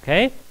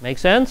 Okay? Make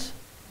sense?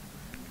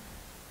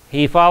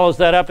 He follows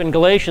that up in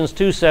Galatians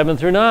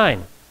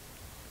 2:7-9.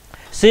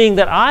 "Seeing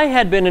that I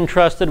had been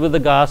entrusted with the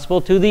gospel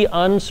to the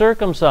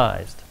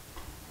uncircumcised."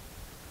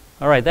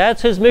 All right,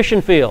 that's his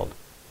mission field.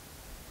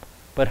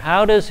 But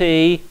how does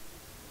he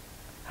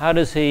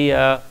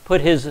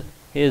put his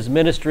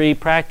ministry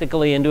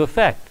practically into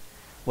effect?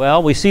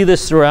 Well, we see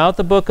this throughout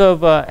the book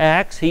of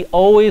Acts. He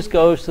always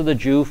goes to the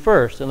Jew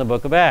first in the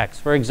book of Acts.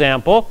 For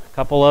example, a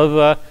couple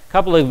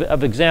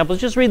of examples.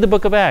 Just read the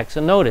book of Acts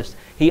and notice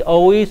he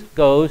always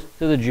goes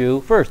to the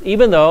Jew first,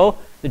 even though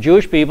the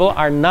Jewish people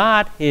are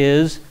not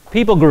his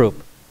people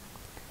group.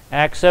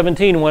 Acts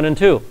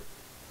 17:1-2.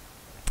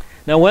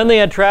 "Now when they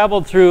had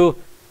traveled through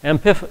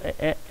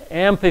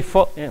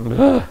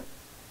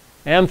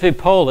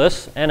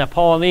Amphipolis and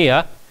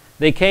Apollonia,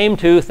 they came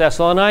to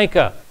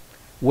Thessalonica,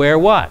 where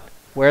what?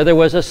 Where there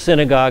was a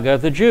synagogue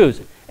of the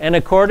Jews. And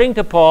according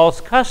to Paul's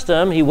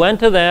custom, he went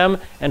to them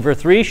and for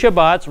 3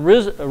 Shabbats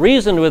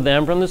reasoned with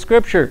them from the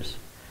Scriptures."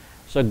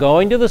 So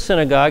going to the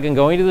synagogue and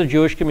going to the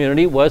Jewish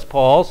community was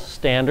Paul's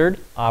standard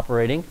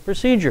operating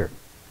procedure.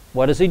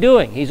 What is he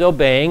doing? He's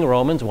obeying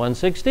Romans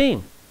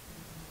 1:16.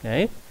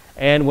 Okay?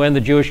 And when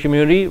the Jewish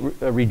community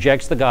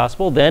rejects the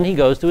gospel, then he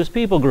goes to his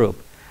people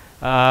group.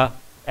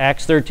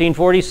 Acts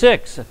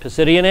 13:46,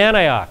 Pisidian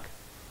Antioch.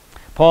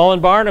 Paul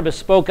and Barnabas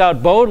spoke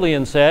out boldly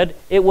and said,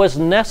 "It was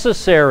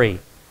necessary."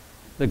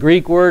 The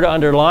Greek word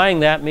underlying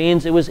that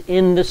means it was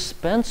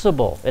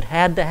indispensable. It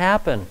had to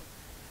happen.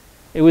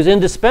 It was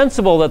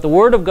indispensable that the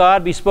word of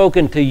God be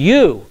spoken to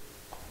you.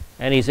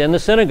 And he's in the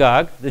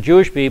synagogue, the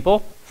Jewish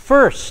people,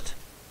 first.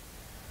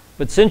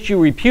 "But since you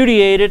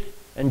repudiated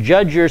and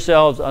judge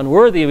yourselves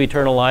unworthy of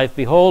eternal life.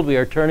 Behold, we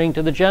are turning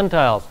to the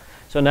Gentiles.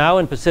 So now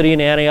in Pisidian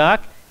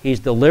Antioch,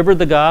 he's delivered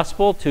the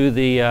gospel to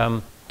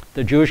the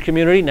Jewish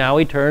community. Now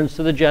he turns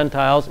to the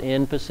Gentiles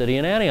in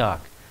Pisidian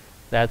Antioch.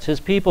 That's his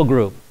people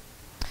group.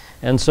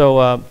 And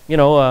so,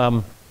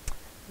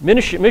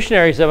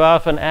 missionaries have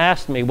often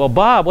asked me, well,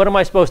 Bob, what am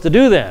I supposed to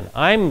do then?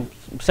 I'm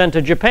sent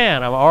to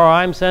Japan, or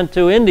I'm sent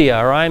to India,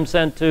 or I'm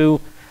sent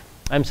to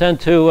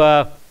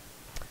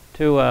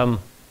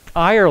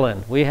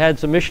Ireland. We had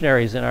some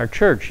missionaries in our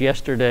church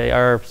yesterday,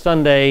 our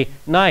Sunday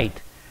night,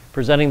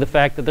 presenting the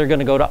fact that they're going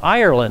to go to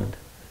Ireland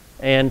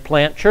and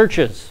plant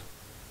churches.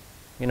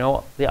 You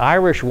know, the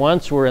Irish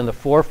once were in the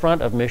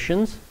forefront of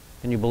missions.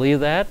 Can you believe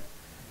that?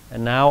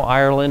 And now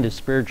Ireland is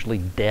spiritually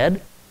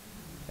dead,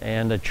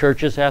 and the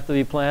churches have to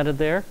be planted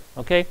there.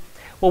 Okay?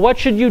 Well, what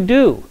should you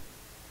do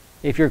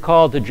if you're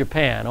called to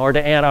Japan or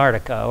to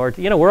Antarctica, or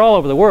to, we're all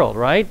over the world,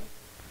 right?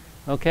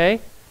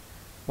 Okay?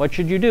 What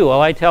should you do?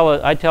 Well, I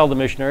tell the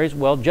missionaries,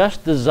 well,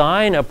 just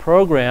design a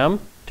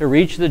program to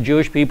reach the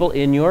Jewish people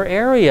in your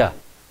area,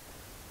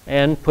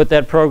 and put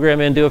that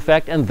program into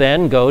effect, and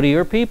then go to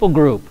your people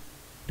group.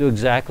 Do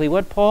exactly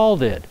what Paul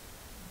did.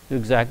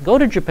 Go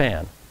to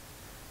Japan.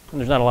 And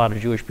there's not a lot of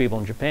Jewish people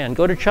in Japan.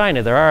 Go to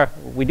China.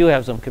 We do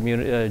have some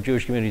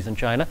Jewish communities in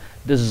China.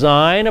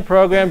 Design a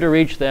program to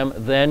reach them,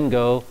 then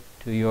go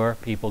to your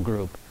people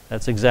group.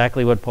 That's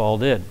exactly what Paul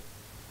did.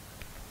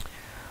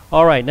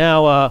 All right,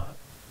 now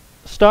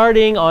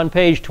starting on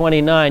page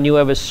 29, you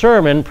have a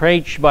sermon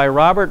preached by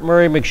Robert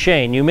Murray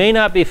McCheyne. You may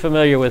not be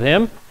familiar with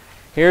him.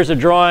 Here's a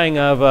drawing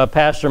of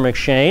Pastor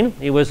McCheyne.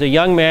 He was a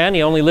young man.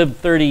 He only lived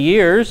 30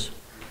 years,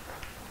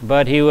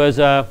 but he was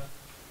an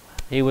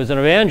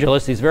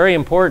evangelist. He's very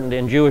important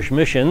in Jewish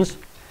missions.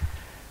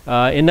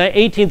 In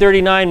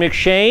 1839,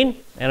 McCheyne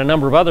and a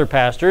number of other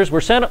pastors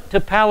were sent to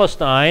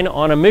Palestine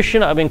on a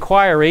mission of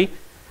inquiry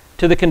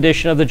to the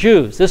condition of the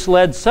Jews. This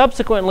led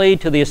subsequently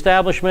to the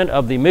establishment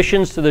of the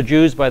missions to the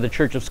Jews by the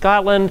Church of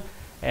Scotland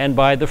and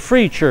by the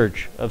Free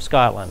Church of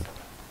Scotland.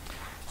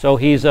 So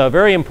he's a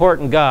very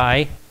important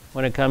guy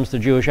when it comes to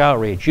Jewish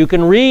outreach. You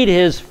can read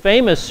his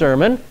famous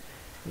sermon.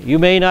 You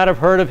may not have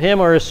heard of him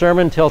or his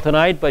sermon till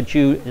tonight, but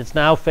it's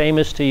now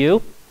famous to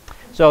you.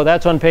 So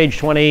that's on page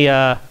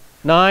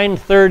 29,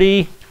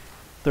 30,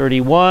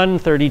 31,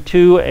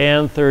 32,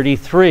 and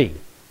 33.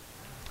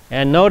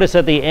 And notice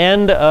at the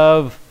end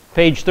of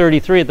page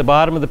 33, at the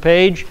bottom of the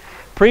page,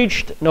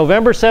 preached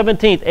November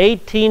 17th,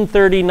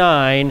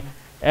 1839,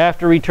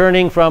 after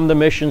returning from the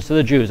missions to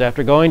the Jews,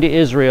 after going to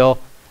Israel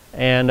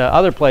and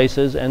other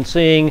places and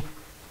seeing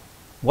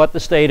what the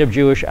state of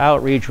Jewish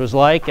outreach was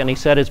like, and he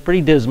said it's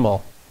pretty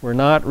dismal. We're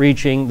not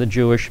reaching the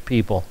Jewish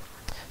people.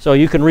 So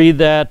you can read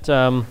that.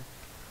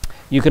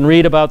 You can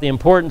read about the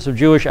importance of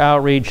Jewish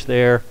outreach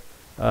there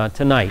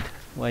tonight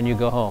when you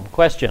go home.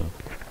 Question?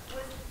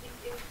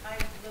 If I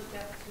looked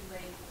up too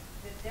late,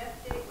 the death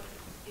date was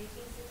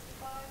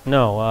 1865?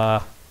 No,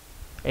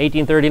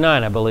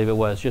 1839, I believe it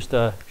was. Just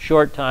a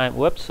short time.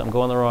 Whoops, I'm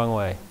going the wrong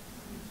way.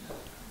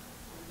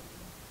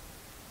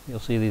 You'll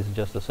see these in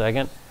just a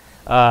second.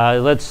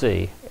 Let's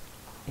see.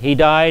 He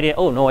died in,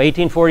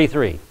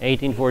 1843.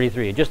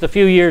 1843. Just a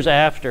few years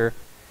after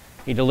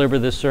he delivered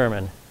this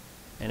sermon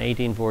in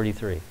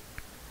 1843.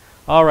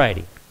 All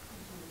righty.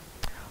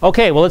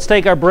 Okay, well, let's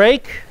take our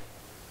break.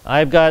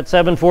 I've got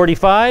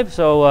 7:45,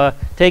 so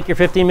take your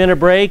 15-minute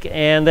break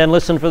and then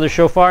listen for the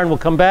shofar, and we'll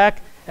come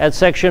back at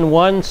section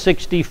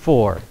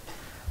 164.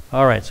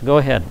 All right, so go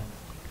ahead.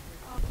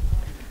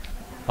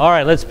 All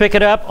right, let's pick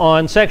it up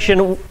on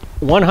section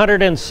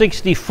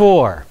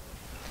 164.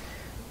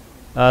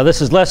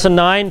 This is lesson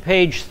 9,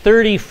 page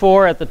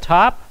 34 at the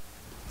top.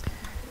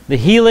 The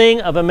healing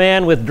of a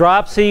man with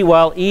dropsy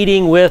while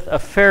eating with a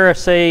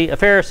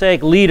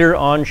Pharisaic leader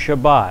on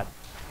Shabbat.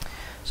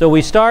 So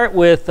we start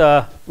with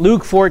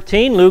Luke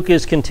 14. Luke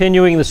is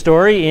continuing the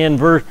story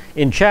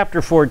in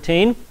chapter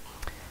 14,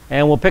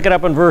 and we'll pick it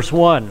up in verse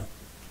 1.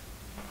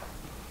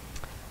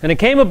 And it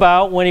came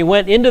about when he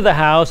went into the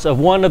house of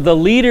one of the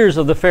leaders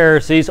of the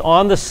Pharisees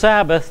on the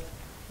Sabbath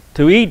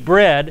to eat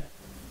bread,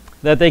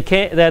 that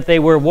they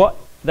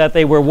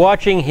were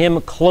watching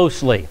him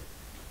closely.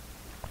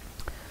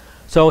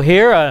 So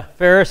here a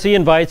Pharisee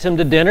invites him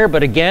to dinner,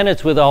 but again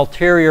it's with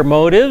ulterior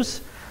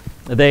motives.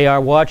 They are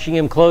watching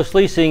him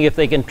closely, seeing if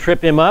they can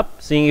trip him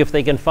up, seeing if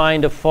they can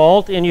find a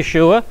fault in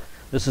Yeshua.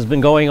 This has been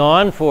going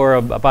on for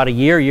about a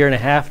year and a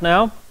half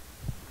now.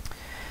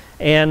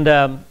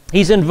 And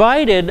he's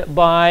invited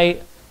by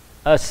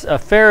a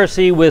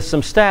Pharisee with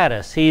some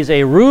status. He's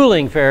a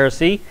ruling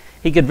Pharisee.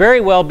 He could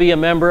very well be a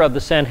member of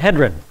the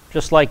Sanhedrin,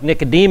 just like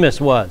Nicodemus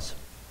was.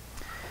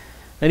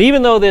 And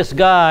even though this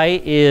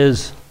guy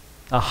is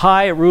a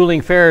high ruling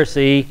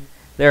Pharisee,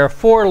 there are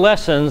 4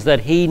 lessons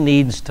that he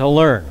needs to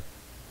learn.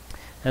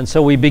 And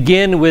so we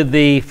begin with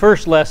the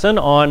first lesson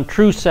on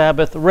true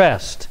Sabbath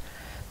rest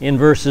in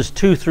verses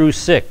 2 through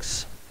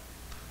 6.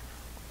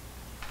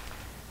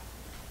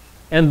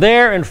 And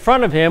there in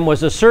front of him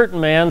was a certain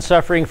man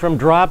suffering from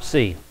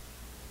dropsy.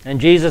 And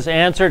Jesus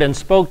answered and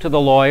spoke to the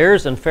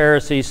lawyers and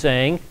Pharisees,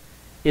 saying,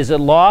 is it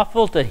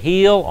lawful to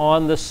heal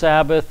on the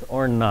Sabbath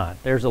or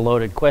not? There's a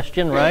loaded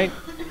question, right?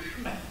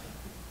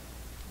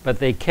 But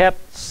they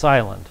kept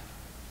silent.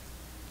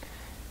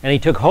 And he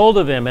took hold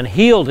of him and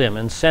healed him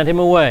and sent him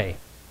away.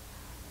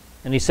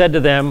 And he said to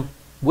them,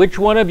 which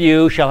one of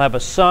you shall have a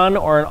son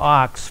or an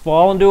ox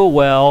fall into a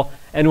well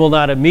and will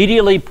not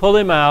immediately pull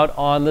him out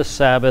on the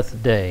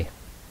Sabbath day?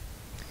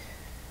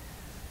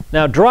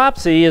 Now,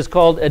 dropsy is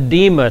called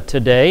edema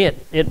today.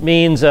 It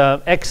means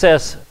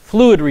excess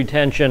fluid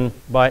retention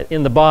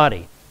in the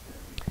body.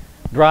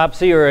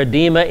 Dropsy or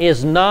edema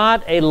is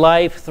not a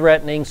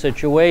life-threatening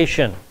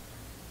situation.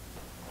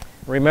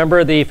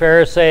 Remember the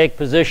Pharisaic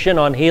position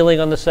on healing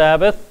on the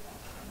Sabbath?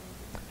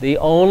 The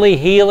only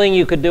healing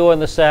you could do on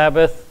the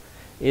Sabbath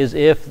is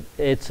if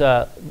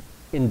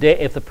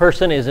the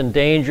person is in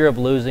danger of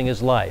losing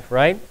his life,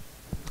 right?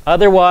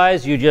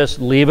 Otherwise, you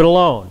just leave it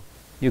alone.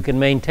 You can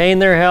maintain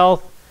their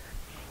health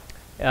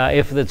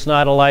if it's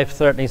not a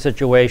life-threatening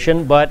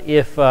situation, but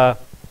if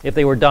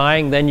they were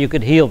dying, then you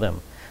could heal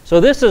them.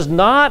 So this is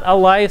not a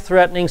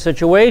life-threatening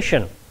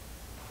situation.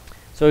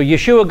 So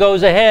Yeshua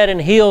goes ahead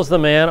and heals the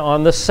man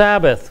on the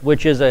Sabbath,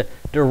 which is a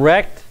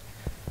direct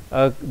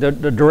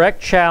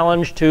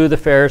challenge to the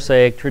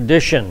Pharisaic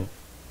tradition.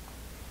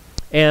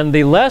 And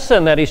the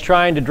lesson that he's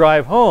trying to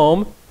drive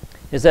home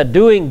is that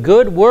doing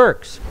good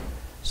works,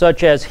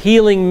 such as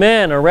healing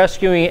men or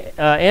rescuing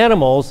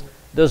animals,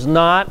 does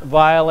not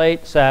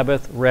violate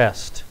Sabbath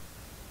rest.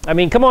 I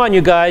mean, come on,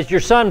 you guys. Your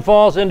son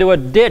falls into a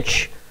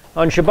ditch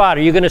on Shabbat. Are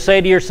you going to say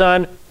to your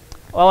son,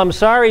 well, I'm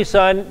sorry,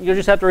 son, you'll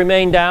just have to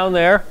remain down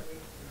there.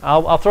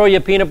 I'll throw you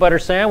a peanut butter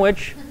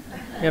sandwich.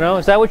 You know,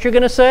 is that what you're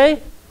going to say?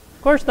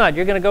 Of course not.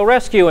 You're going to go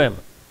rescue him.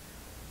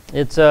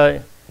 It's,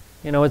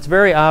 it's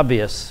very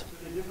obvious. So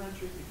the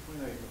differentiate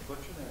between an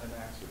affliction and an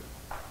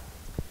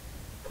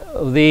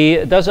accident?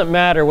 It doesn't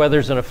matter whether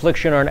it's an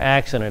affliction or an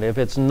accident. If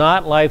it's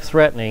not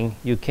life-threatening,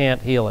 you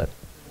can't heal it.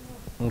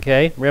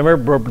 Okay?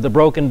 Remember the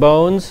broken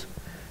bones?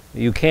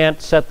 You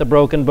can't set the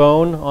broken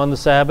bone on the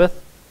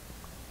Sabbath.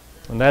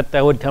 And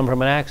that would come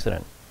from an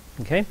accident.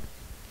 Okay?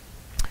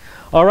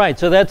 All right,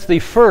 so that's the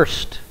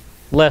first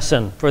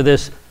lesson for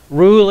this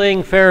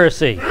ruling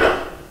Pharisee.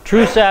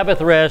 True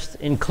Sabbath rest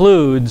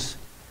includes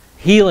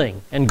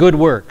healing and good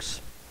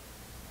works.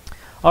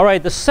 All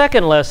right, the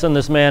second lesson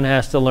this man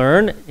has to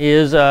learn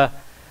is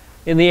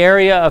in the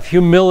area of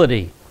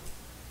humility.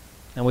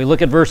 And we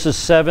look at verses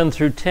 7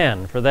 through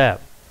 10 for that.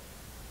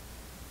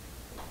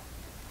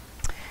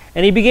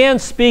 And he began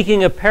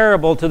speaking a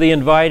parable to the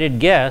invited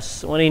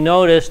guests when he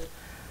noticed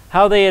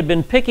how they had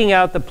been picking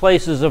out the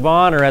places of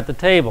honor at the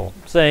table,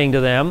 saying to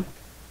them,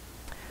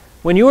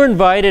 when you are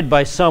invited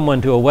by someone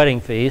to a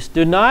wedding feast,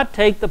 do not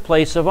take the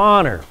place of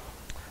honor,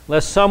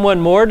 lest someone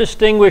more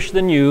distinguished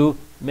than you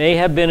may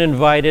have been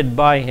invited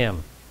by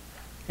him.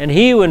 And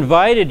he who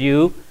invited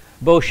you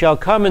both shall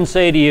come and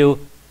say to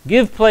you,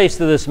 give place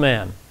to this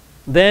man.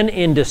 Then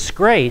in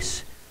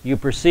disgrace you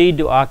proceed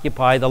to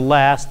occupy the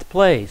last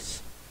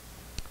place.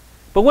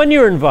 But when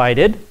you're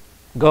invited,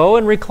 go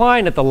and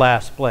recline at the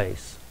last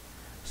place,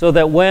 so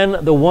that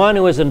when the one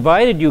who has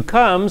invited you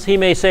comes, he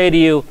may say to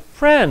you,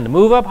 friend,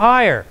 move up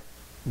higher.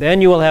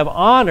 Then you will have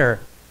honor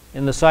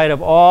in the sight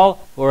of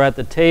all who are at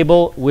the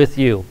table with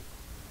you.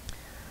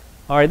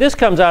 All right, this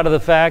comes out of the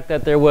fact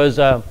that there was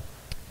a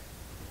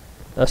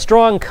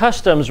strong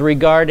customs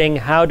regarding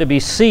how to be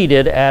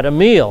seated at a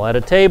meal, at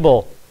a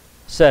table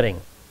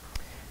setting.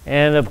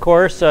 And of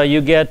course,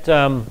 you get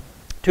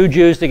two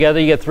Jews together,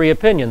 you get three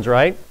opinions,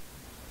 right?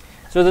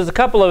 So there's a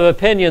couple of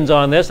opinions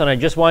on this, and I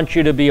just want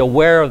you to be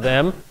aware of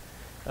them.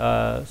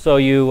 So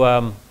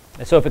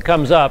if it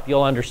comes up,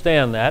 you'll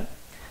understand that.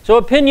 So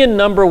opinion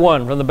number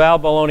one from the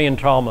Babylonian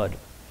Talmud.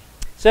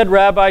 Said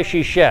Rabbi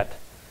Shishet,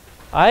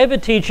 I have a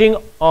teaching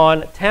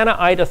on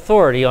Tanaite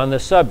authority on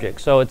this subject.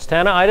 So it's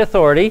Tanaite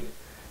authority.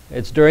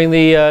 It's during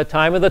the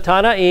time of the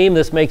Tanaim.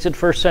 This makes it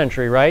first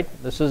century, right?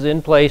 This is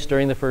in place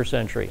during the first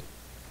century,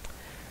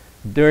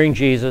 during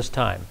Jesus'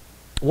 time.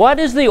 What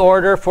is the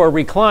order for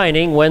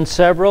reclining when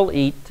several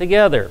eat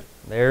together?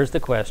 There's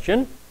the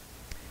question.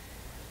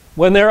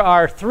 When there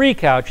are three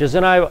couches,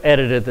 and I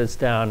edited this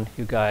down,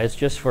 you guys,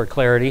 just for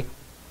clarity.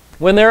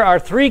 When there are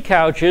three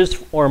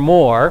couches or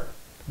more,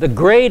 the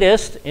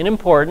greatest in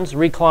importance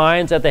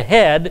reclines at the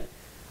head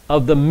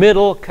of the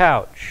middle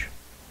couch.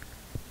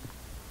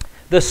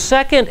 The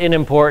second in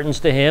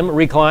importance to him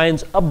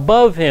reclines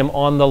above him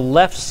on the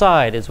left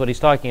side, is what he's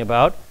talking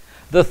about.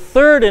 The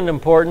third in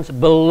importance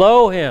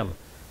below him.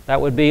 That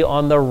would be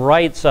on the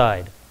right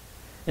side.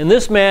 In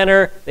this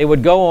manner, they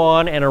would go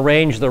on and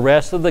arrange the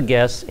rest of the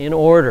guests in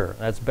order.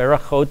 That's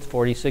Berachot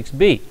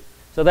 46b.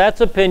 So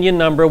that's opinion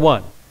number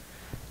one.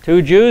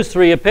 Two Jews,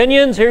 three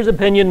opinions. Here's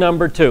opinion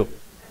number two.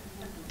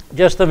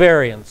 Just the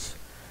variance.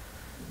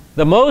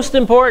 The most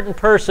important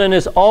person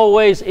is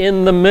always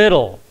in the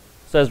middle,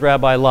 says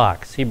Rabbi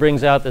Locks. He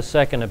brings out the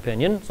second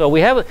opinion. So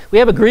we have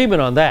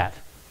agreement on that.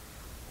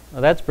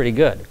 Well, that's pretty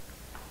good.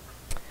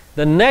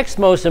 The next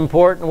most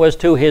important was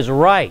to his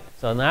right.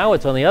 So now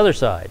it's on the other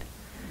side.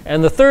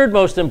 And the third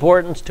most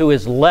important to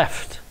his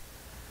left.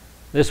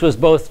 This was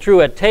both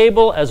true at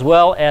table as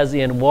well as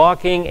in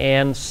walking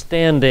and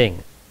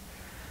standing.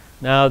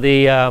 Now,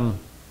 the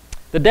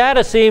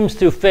data seems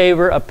to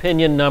favor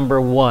opinion number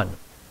 1.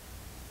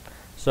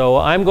 So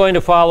I'm going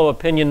to follow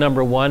opinion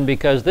number 1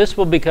 because this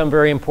will become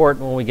very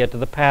important when we get to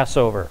the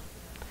Passover.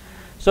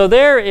 So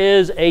there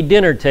is a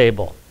dinner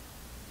table.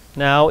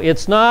 Now,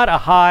 it's not a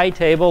high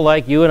table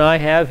like you and I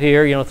have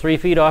here, 3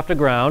 feet off the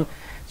ground.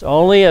 It's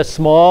only a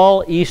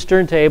small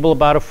Eastern table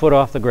about a foot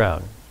off the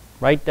ground,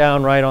 right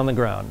down right on the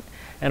ground.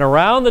 And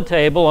around the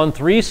table on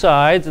 3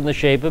 sides in the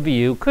shape of a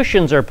U,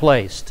 cushions are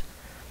placed.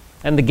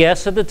 And the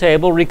guests at the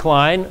table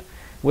recline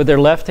with their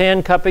left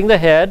hand cupping the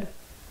head,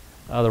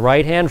 the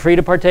right hand free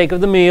to partake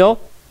of the meal,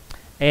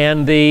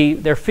 and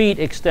their feet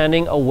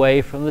extending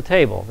away from the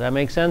table. Does that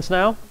make sense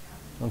now?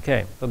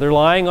 Okay, so they're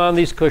lying on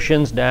these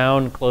cushions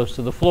down close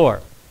to the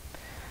floor.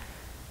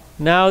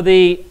 Now,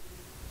 the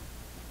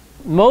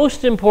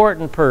most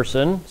important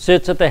person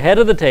sits at the head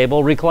of the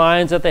table,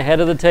 reclines at the head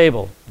of the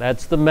table.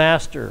 That's the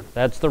master,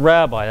 that's the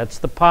rabbi, that's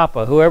the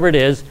papa, whoever it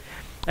is.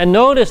 And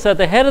notice that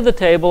the head of the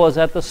table is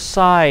at the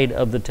side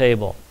of the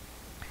table.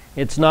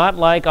 It's not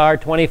like our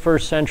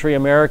 21st century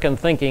American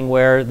thinking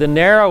where the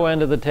narrow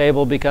end of the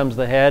table becomes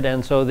the head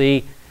and so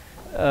the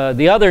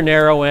other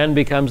narrow end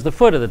becomes the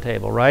foot of the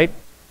table, right?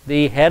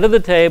 The head of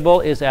the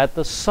table is at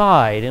the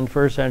side in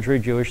first century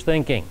Jewish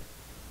thinking.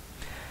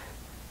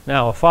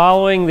 Now,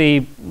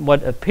 following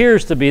what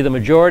appears to be the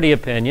majority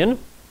opinion,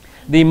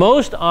 the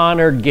most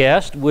honored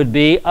guest would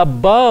be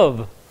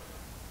above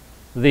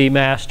the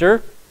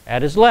master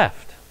at his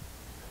left.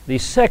 The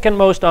second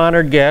most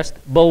honored guest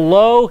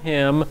below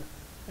him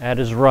at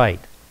his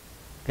right.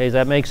 Okay, does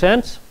that make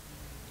sense?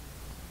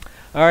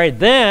 All right,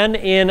 then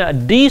in a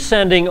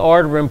descending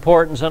order of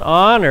importance and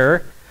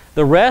honor,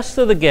 the rest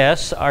of the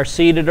guests are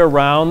seated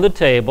around the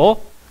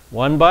table,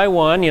 one by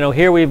one.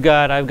 Here I've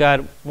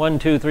got 1,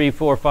 2, 3,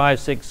 4, 5,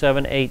 6,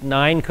 7, 8,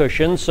 9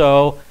 cushions.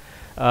 So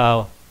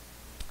 9,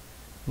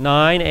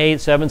 8,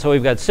 7. So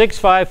we've got 6,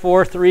 5,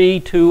 4, 3,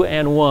 2,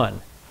 and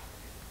 1.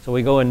 So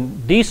we go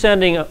in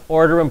descending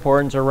order of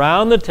importance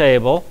around the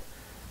table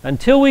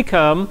until we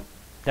come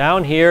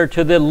down here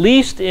to the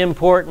least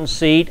important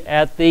seat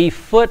at the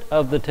foot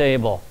of the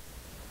table.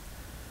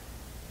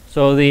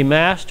 So the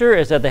master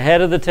is at the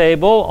head of the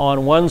table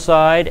on one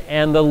side,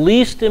 and the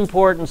least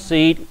important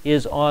seat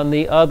is on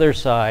the other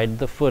side,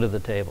 the foot of the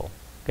table.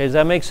 Okay, does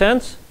that make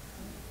sense?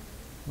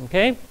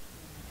 Okay.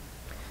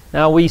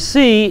 Now we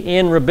see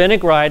in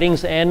rabbinic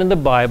writings and in the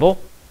Bible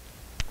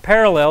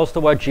parallels to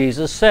what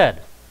Jesus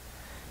said.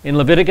 In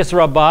Leviticus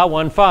Rabbah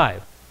 1:5,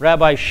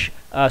 Rabbi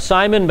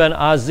Simon ben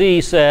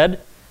Azzi said,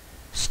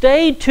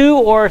 "Stay 2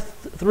 or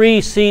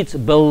 3 seats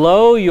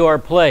below your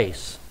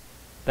place,"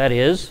 that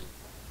is,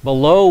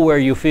 below where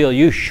you feel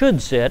you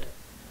should sit,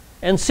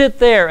 "and sit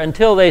there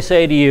until they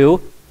say to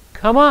you,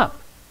 'Come up.'"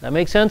 That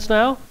makes sense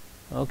now?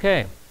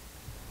 Okay.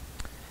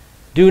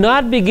 "Do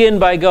not begin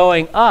by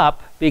going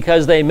up,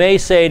 because they may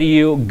say to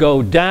you,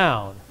 'Go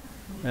down,'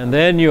 and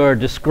then you're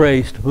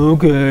disgraced.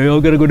 Okay,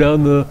 I've got to go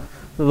down the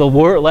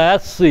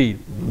last seat.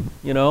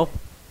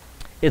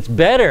 It's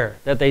better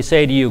that they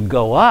say to you,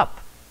 'Go up.'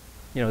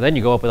 Then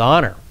you go up with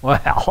honor. Well,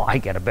 I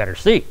get a better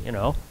seat,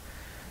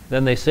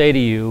 Then they say to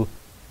you,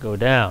 'Go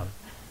down.'"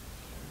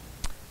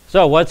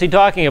 So what's he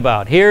talking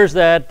about? Here's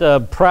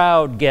that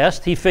proud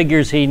guest. He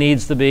figures he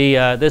needs to be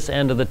this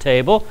end of the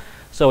table.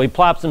 So he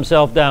plops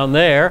himself down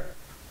there.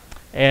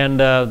 And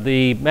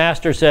the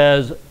master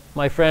says,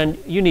 "My friend,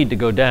 you need to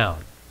go down."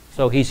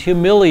 So he's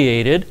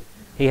humiliated.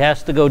 He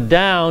has to go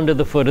down to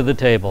the foot of the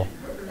table.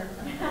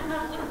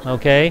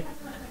 Okay?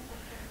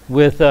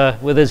 With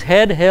his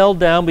head held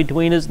down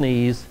between his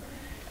knees,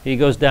 he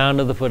goes down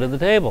to the foot of the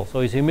table.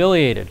 So he's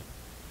humiliated.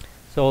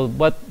 So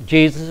what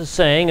Jesus is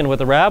saying and what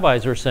the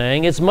rabbis are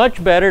saying, it's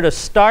much better to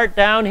start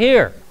down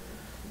here.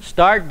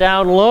 Start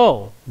down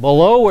low,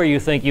 below where you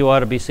think you ought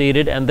to be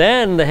seated, and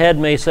then the head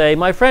may say,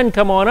 "My friend,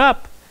 come on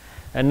up."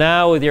 And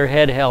now with your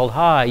head held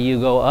high,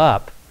 you go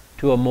up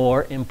to a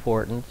more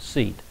important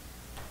seat.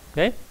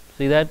 Okay?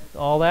 See that?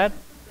 All that?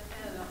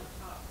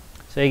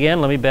 Say again,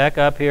 let me back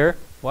up here.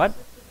 What?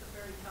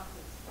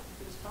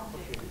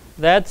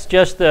 That's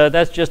just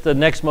the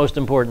next most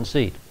important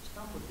seat.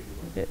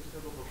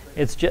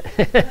 It's just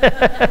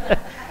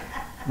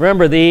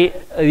remember the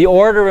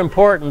order of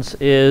importance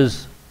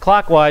is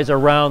clockwise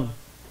around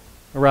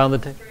the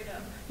table.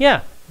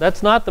 Yeah,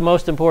 that's not the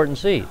most important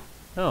seat.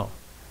 No,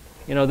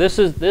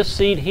 this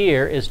seat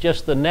here is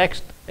just the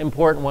next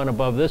important one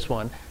above this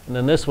one, and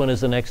then this one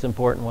is the next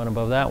important one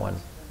above that one.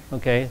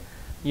 Okay,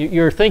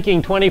 you're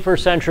thinking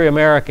 21st century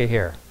America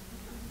here.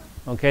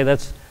 Okay,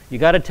 you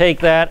got to take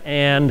that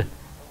and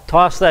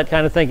toss that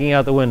kind of thinking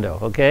out the window.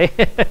 Okay.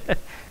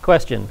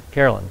 Question,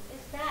 Carolyn.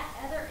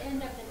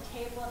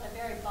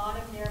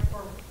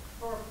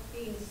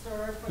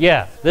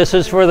 Yeah, this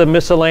is for the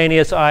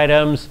miscellaneous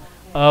items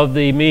of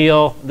the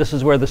meal. This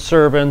is where the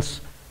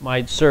servants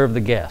might serve the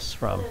guests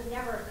from. So there's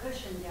never a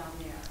cushion down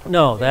there.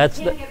 No, so that's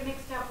you can't get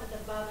mixed up with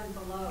above and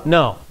below.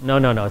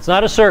 No. It's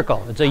not a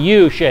circle. It's a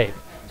U shape.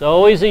 It's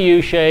always a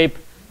U shape.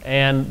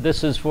 And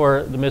this is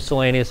for the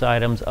miscellaneous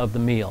items of the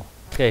meal.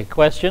 Okay,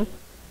 question?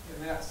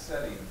 In that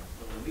setting,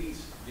 the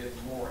least gets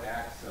more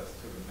access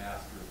to the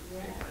master's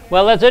table.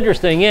 Well, that's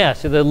interesting,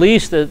 yes. The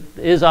least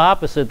is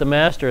opposite the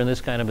master in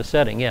this kind of a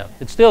setting, yeah.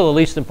 It's still the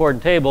least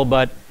important table,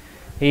 but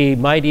he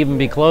might even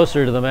be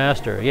closer to the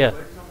master, yeah.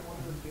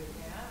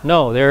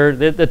 No,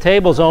 the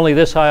table's only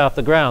this high off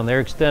the ground.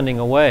 They're extending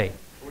away.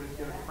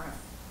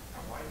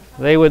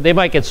 They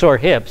might get sore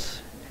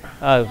hips.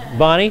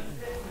 Bonnie?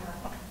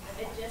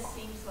 It just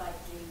seems like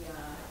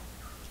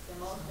the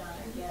most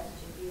honored guest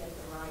should be at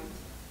the right,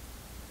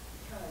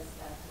 because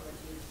that's where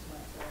Jesus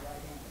went to the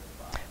right hand of the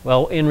Father.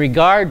 Well, in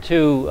regard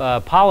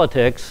to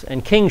politics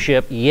and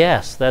kingship,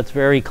 yes, that's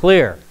very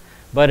clear.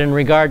 But in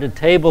regard to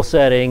table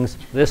settings,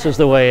 this is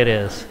the way it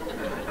is.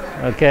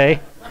 Okay?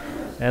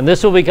 And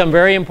this will become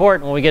very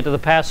important when we get to the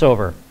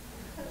Passover.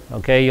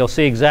 Okay, you'll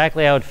see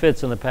exactly how it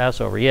fits in the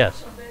Passover.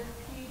 Yes? Then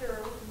Peter,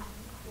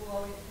 who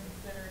always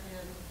considered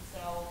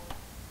himself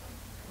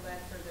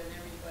lesser than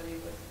everybody,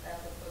 was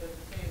at the foot of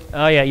the table.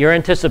 Oh yeah, you're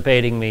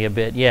anticipating me a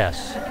bit.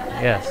 Yes.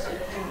 Yes.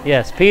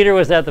 Yes, Peter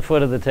was at the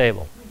foot of the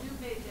table.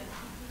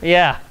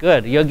 Yeah,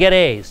 good. You'll get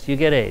A's. You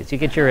get A's. You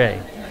get your A.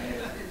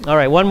 All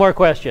right, one more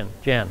question.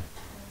 Jan.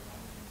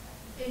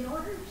 In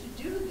order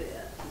to do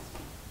this,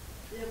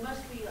 there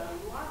must be a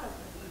lot of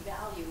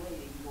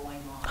evaluating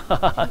going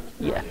on.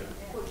 Yeah.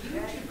 For you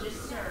to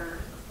discern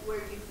where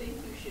you think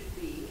you should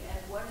be and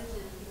what is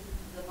in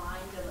the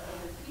mind of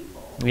other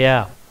people.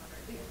 Yeah.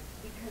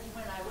 Because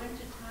when I went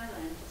to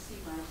Thailand to see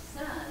my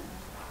son,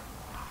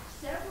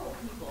 several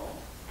people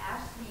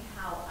asked me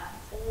how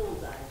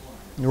old I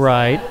was.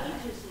 Right. Age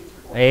is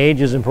important.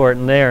 Age is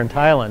important there in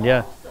Thailand,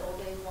 yeah. Also,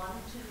 they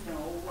wanted to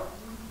know what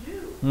you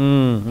do.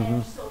 Mm-hmm.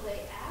 And so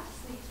they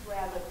asked these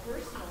rather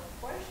personal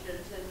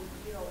questions, and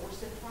it was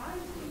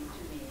surprising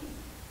to me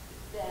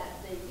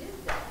that they did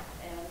that.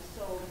 And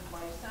so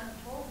my son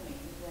told me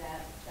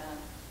that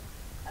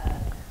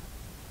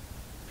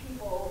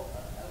people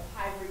of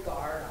high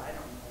regard, I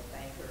don't know, a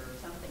banker or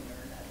something or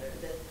another,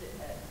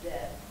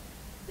 that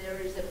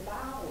there is a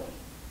bowing,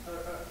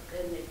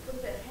 and they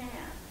put their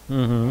hand,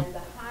 Mm-hmm. and the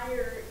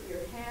higher your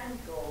hand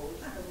goes,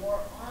 the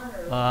more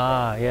honor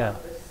Ah, that you yeah. are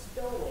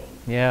bestowing.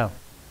 Yeah.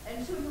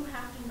 And so you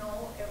have to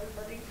know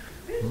everybody's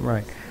business.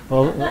 Right.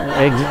 Well,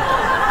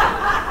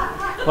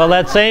 well,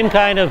 that same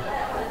kind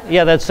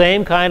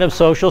of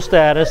social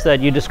status that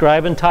you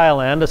describe in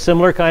Thailand, a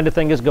similar kind of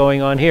thing is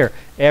going on here.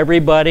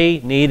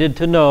 Everybody needed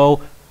to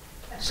know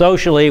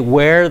socially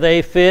where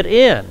they fit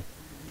in.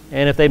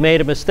 And if they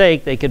made a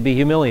mistake, they could be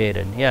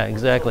humiliated. Yeah,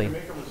 exactly. If you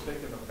make a mistake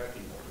in the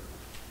pecking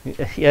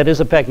order. Yeah, it is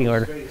a pecking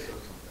order. Face or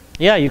something.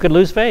 Yeah, you could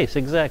lose face,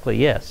 exactly,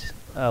 yes.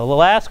 The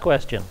last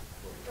question.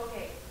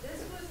 Okay,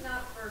 this was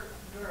not for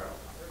girls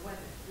or women.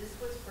 This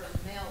was for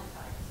male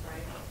types,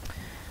 right?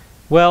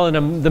 Well, in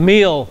a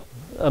meal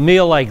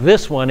like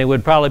this one, it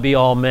would probably be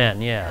all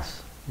men,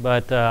 yes.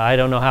 But I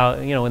don't know how,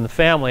 in the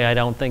family, I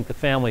don't think the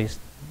family's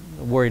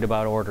worried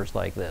about orders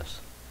like this.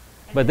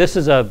 But this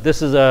is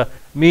a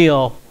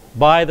meal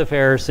by the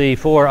Pharisee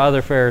for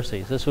other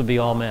Pharisees. This would be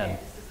all men.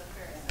 This is a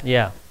Pharisee.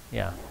 Yeah,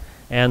 yeah.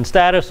 And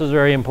status is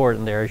very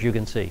important there, as you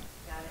can see.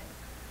 Got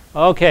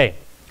it. Okay,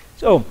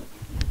 so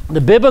the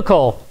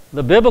biblical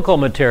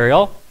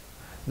material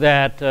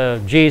that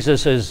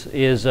Jesus is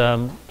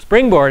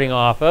springboarding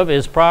off of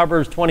is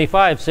Proverbs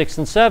 25, 6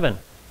 and 7.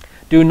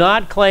 Do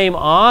not claim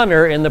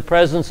honor in the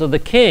presence of the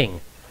king,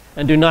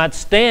 and do not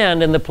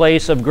stand in the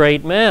place of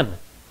great men.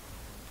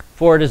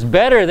 For it is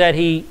better that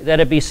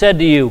it be said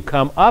to you,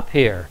 come up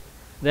here,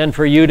 than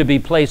for you to be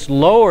placed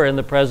lower in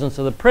the presence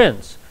of the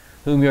prince,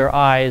 whom your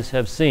eyes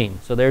have seen.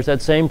 So there's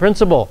that same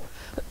principle.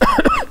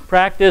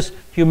 Practice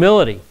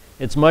humility.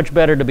 It's much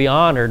better to be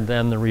honored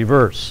than the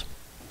reverse.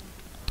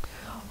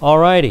 All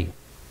righty.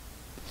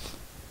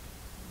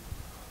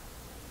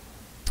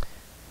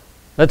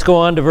 Let's go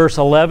on to verse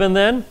 11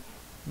 then.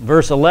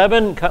 Verse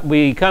 11,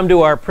 we come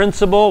to our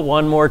principle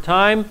one more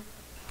time.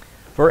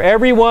 For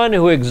everyone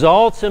who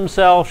exalts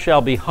himself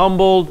shall be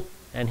humbled,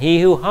 and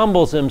he who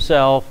humbles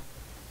himself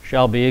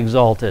shall be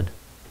exalted.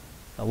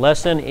 A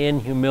lesson in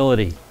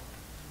humility.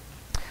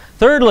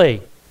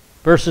 Thirdly,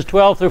 verses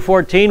 12 through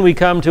 14, we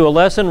come to a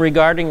lesson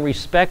regarding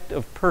respect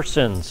of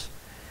persons.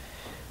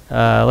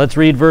 Let's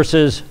read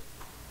verses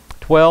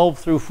 12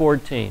 through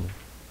 14.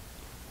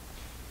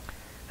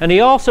 And he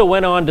also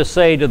went on to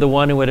say to the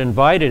one who had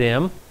invited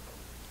him,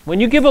 when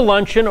you give a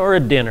luncheon or a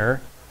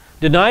dinner,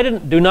 do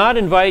not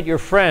invite your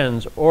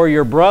friends or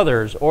your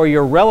brothers or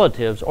your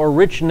relatives or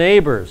rich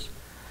neighbors,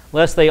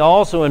 lest they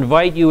also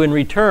invite you in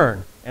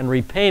return, and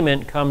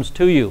repayment comes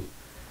to you.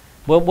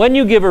 But when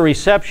you give a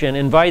reception,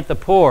 invite the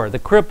poor, the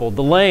crippled,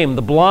 the lame,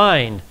 the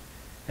blind,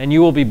 and you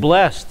will be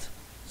blessed,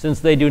 since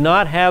they do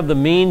not have the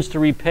means to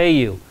repay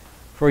you,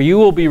 for you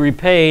will be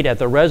repaid at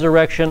the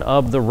resurrection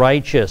of the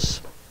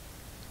righteous.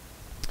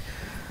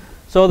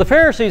 So the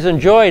Pharisees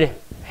enjoyed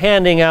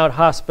handing out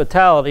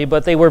hospitality,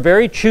 but they were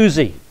very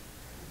choosy,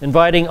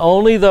 inviting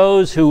only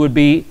those who would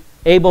be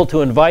able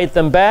to invite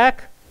them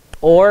back,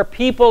 or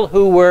people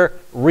who were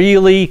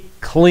really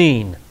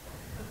clean.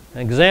 An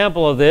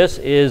example of this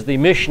is the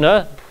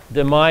Mishnah,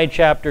 Demai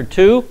chapter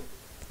 2.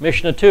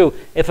 Mishnah 2.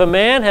 If a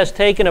man has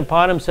taken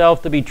upon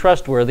himself to be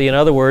trustworthy, in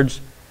other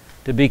words,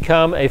 to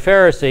become a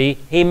Pharisee,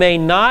 he may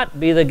not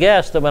be the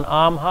guest of an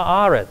Am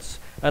Haaretz.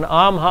 An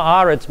Am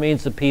Haaretz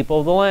means the people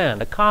of the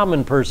land, a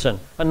common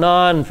person, a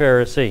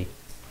non-Pharisee.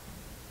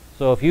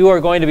 So if you are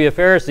going to be a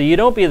Pharisee, you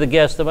don't be the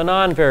guest of a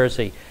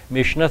non-Pharisee.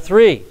 Mishnah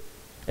 3.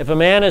 If a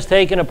man has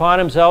taken upon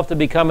himself to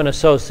become an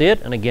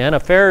associate, and again, a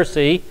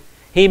Pharisee,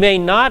 he may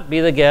not be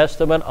the guest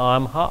of an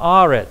Am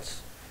Haaretz.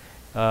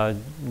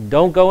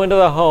 Don't go into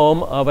the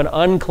home of an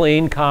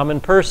unclean common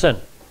person.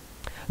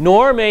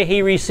 Nor may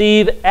he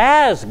receive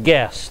as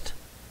guest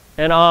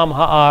an Am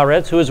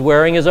Haaretz who is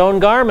wearing his own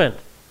garment.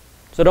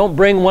 So don't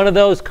bring one of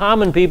those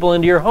common people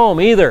into your home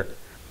either.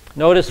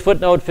 Notice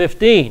footnote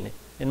 15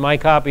 in my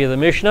copy of the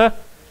Mishnah.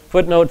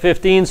 Footnote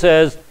 15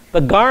 says, the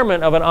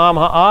garment of an Am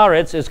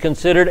Haaretz is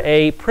considered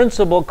a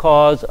principal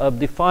cause of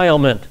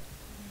defilement.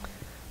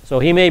 So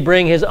he may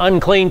bring his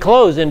unclean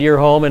clothes into your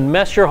home and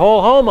mess your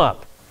whole home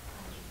up.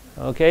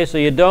 Okay, so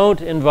you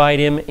don't invite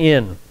him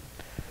in.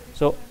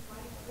 So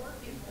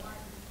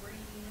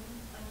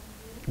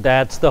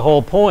that's the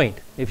whole point.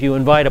 If you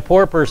invite a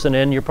poor person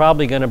in, you're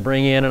probably going to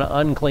bring in an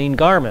unclean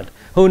garment.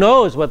 Who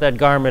knows what that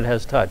garment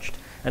has touched?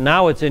 And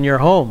now it's in your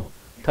home,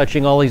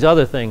 touching all these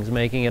other things,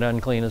 making it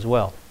unclean as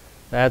well.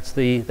 That's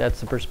the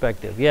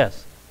perspective.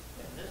 Yes?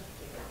 In this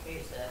particular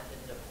case, that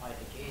didn't apply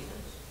to Jesus.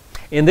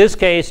 In this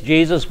case,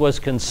 Jesus was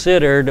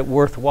considered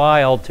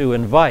worthwhile to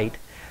invite,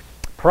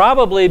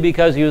 probably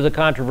because he was a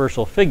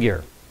controversial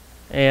figure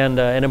and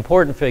an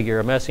important figure,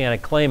 a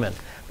Messianic claimant.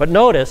 But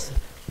notice,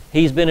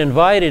 he's been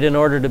invited in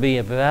order to be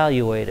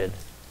evaluated.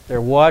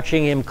 They're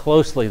watching him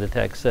closely, the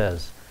text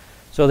says.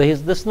 So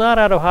this is not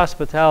out of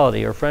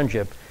hospitality or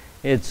friendship.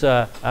 It's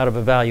out of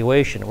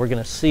evaluation. We're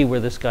going to see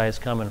where this guy is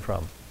coming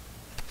from.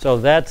 So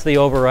that's the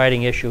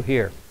overriding issue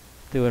here,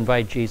 to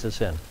invite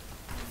Jesus in.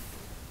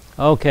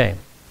 Okay.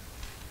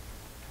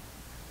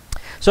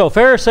 So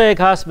Pharisaic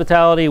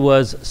hospitality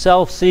was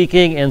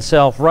self-seeking and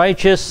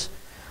self-righteous.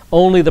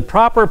 Only the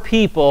proper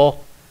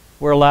people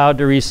were allowed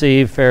to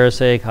receive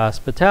Pharisaic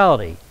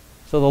hospitality.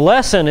 So the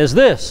lesson is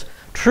this: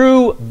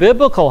 true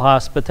biblical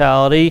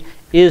hospitality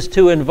is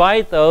to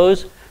invite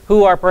those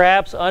who are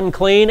perhaps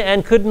unclean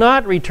and could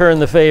not return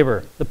the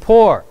favor, the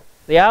poor,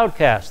 the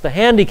outcast, the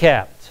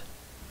handicapped.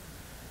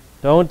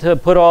 Don't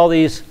put all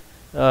these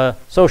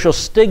social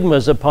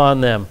stigmas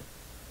upon them.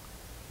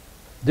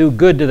 Do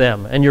good to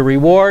them, and your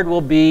reward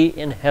will be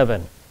in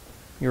heaven.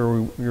 Your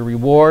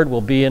reward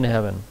will be in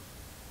heaven.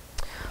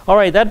 All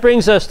right, that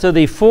brings us to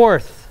the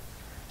fourth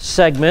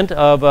segment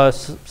of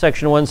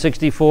section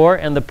 164,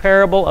 and the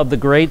parable of the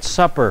Great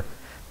Supper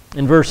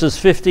in verses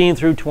 15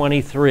 through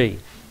 23.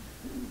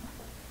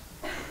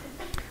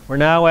 We're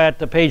now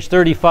at page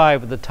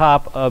 35 at the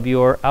top of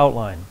your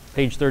outline,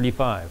 page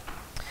 35.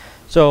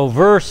 So,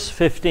 verse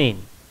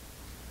 15.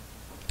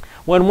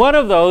 When one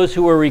of those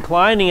who were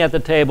reclining at the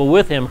table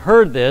with him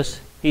heard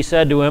this, he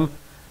said to him,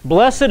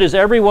 "Blessed is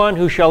everyone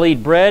who shall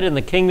eat bread in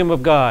the kingdom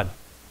of God."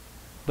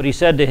 But he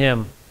said to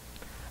him,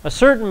 "A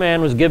certain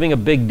man was giving a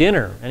big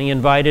dinner, and he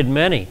invited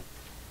many.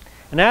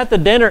 And at the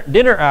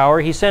dinner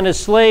hour he sent his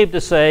slave to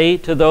say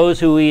to those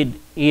who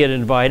he had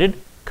invited,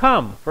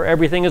 'Come, for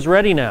everything is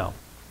ready now.'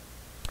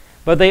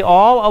 But they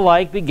all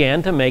alike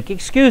began to make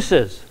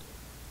excuses.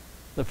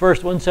 The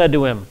first one said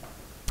to him,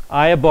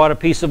 'I have bought a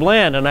piece of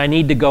land, and I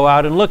need to go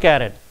out and look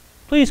at it.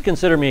 Please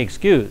consider me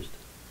excused.'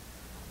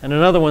 And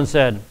another one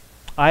said,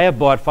 'I have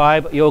bought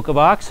 5 yoke of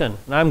oxen,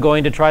 and I'm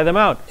going to try them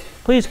out.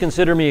 Please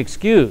consider me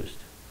excused.'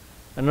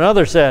 And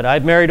another said,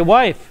 'I've married a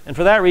wife, and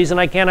for that reason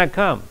I cannot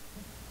come.'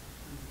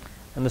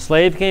 And the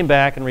slave came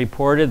back and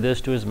reported this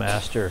to his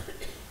master.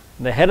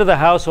 And the head of the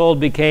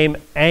household became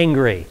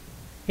angry."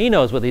 He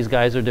knows what these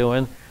guys are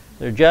doing.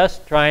 They're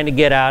just trying to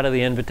get out of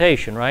the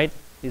invitation, right?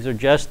 These are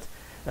just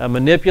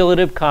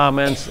manipulative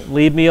comments.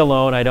 "Leave me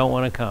alone, I don't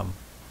want to come."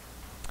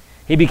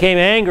 He became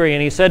angry,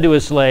 and he said to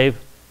his slave,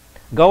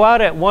 "Go out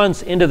at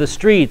once into the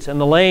streets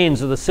and the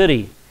lanes of the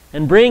city,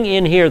 and bring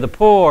in here the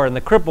poor and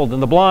the crippled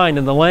and the blind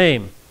and the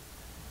lame."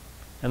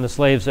 And the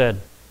slave said,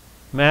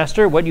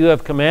 "Master, what you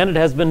have commanded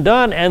has been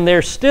done, and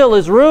there still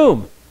is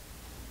room."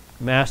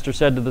 The master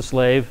said to the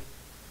slave,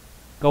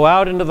 "Go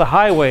out into the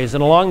highways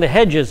and along the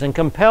hedges and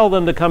compel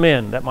them to come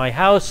in, that my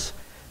house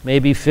may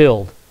be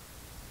filled."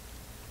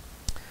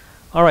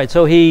 All right,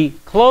 so he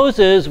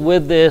closes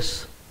with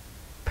this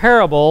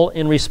parable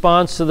in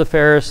response to the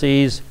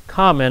Pharisees'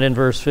 comment in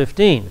verse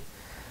 15.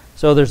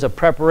 So there's a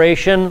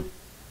preparation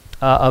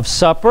of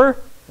supper,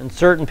 and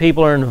certain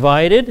people are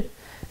invited.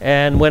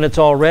 And when it's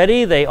all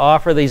ready, they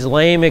offer these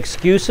lame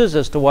excuses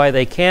as to why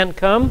they can't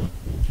come.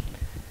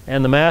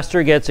 And the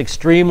master gets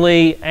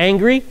extremely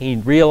angry. He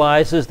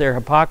realizes their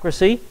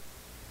hypocrisy.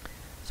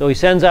 So he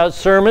sends out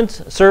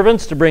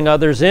servants to bring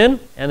others in,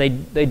 and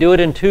they do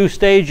it in 2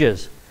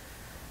 stages.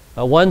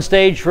 One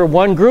stage for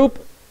one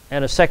group,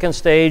 and a second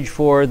stage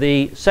for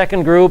the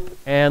second group,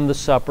 and the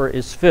supper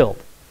is filled.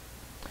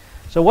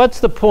 So what's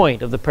the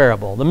point of the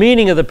parable? The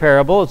meaning of the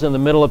parable is in the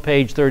middle of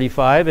page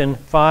 35 in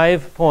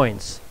 5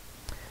 points.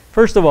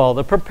 First of all,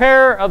 the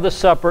preparer of the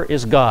supper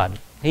is God.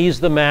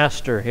 He's the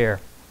master here.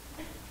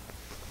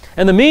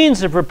 And the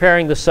means of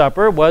preparing the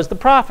supper was the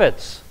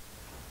prophets.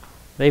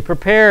 They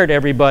prepared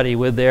everybody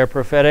with their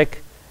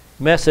prophetic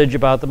message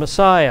about the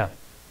Messiah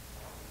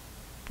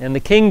and the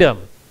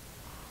kingdom.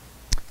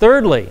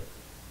 Thirdly,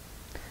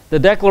 the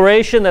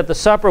declaration that the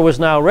supper was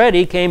now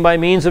ready came by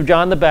means of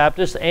John the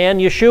Baptist and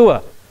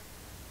Yeshua.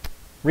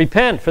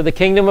 Repent, for the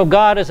kingdom of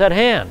God is at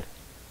hand.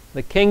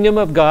 The kingdom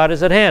of God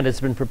is at hand.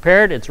 It's been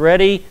prepared, it's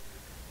ready.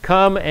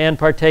 Come and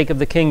partake of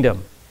the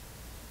kingdom.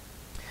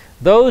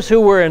 Those who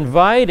were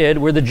invited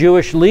were the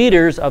Jewish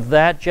leaders of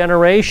that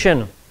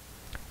generation.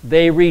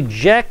 They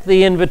reject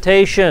the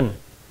invitation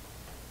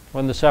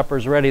when the supper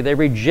is ready. They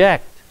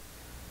reject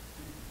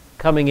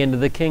coming into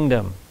the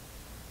kingdom.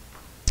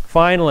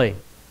 Finally,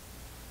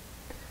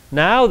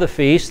 now the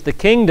feast, the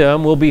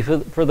kingdom, will be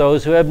for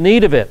those who have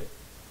need of it.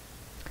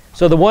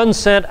 So the ones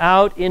sent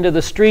out into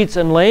the streets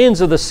and lanes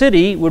of the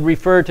city would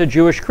refer to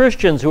Jewish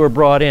Christians who were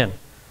brought in.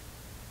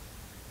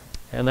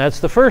 And that's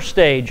the first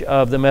stage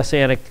of the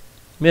Messianic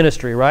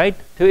ministry, right?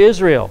 To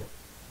Israel.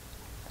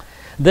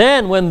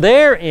 Then when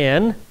they're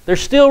in,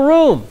 there's still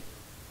room.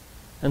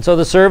 And so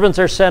the servants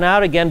are sent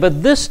out again,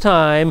 but this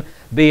time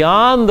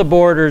beyond the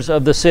borders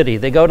of the city.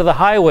 They go to the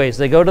highways,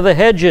 they go to the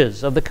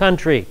hedges of the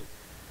country.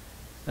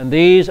 And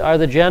these are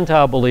the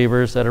Gentile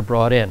believers that are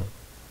brought in,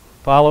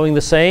 following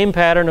the same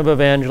pattern of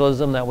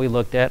evangelism that we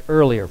looked at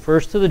earlier.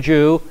 First to the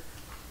Jew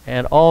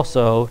and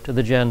also to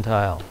the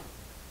Gentile.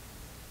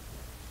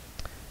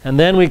 And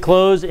then we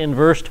close in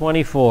verse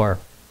 24.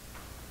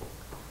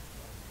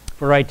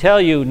 For I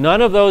tell you,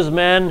 none of those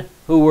men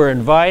who were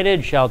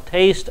invited shall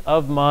taste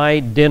of my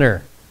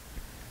dinner.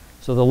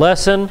 So the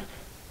lesson,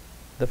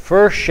 the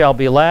first shall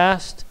be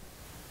last,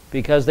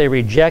 because they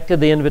rejected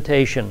the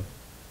invitation.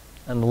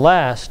 And the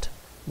last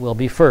will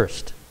be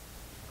first.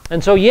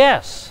 And so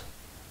yes,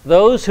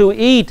 those who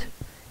eat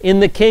in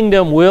the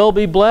kingdom will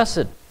be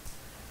blessed.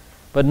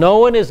 But no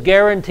one is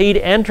guaranteed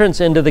entrance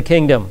into the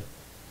kingdom.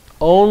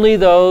 Only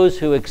those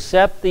who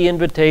accept the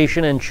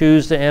invitation and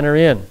choose to enter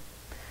in.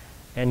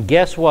 And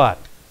guess what?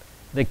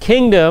 The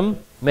kingdom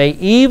may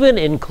even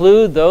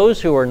include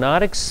those who are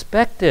not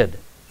expected.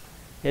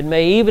 It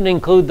may even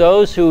include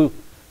those who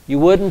you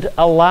wouldn't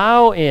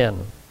allow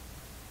in.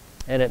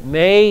 And it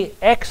may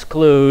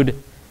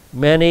exclude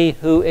many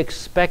who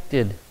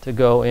expected to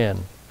go in.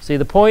 See,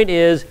 the point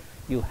is,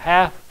 you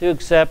have to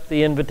accept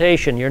the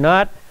invitation. You're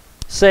not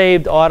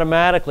saved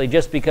automatically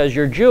just because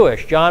you're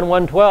Jewish. John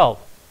 1:12.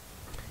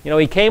 You know,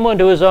 he came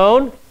unto his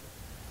own,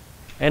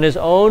 and his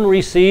own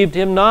received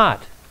him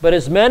not. But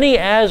as many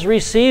as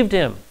received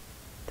him,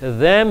 to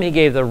them he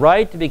gave the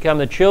right to become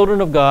the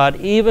children of God,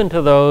 even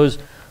to those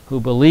who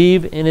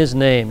believe in his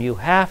name. You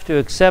have to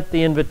accept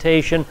the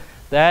invitation.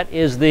 That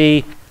is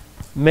the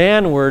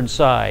manward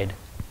side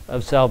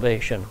of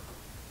salvation.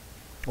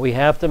 We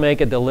have to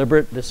make a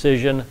deliberate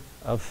decision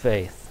of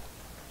faith.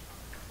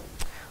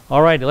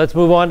 All right, let's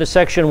move on to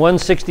section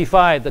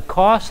 165, the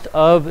cost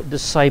of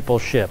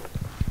discipleship.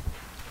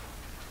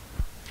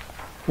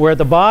 We're at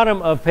the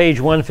bottom of page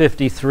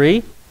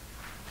 153.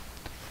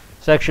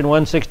 Section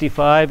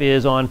 165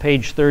 is on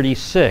page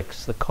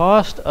 36, the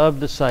cost of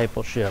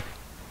discipleship.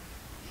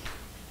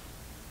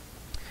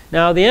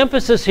 Now, the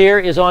emphasis here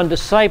is on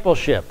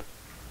discipleship.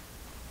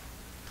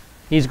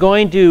 He's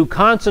going to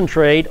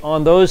concentrate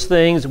on those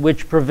things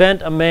which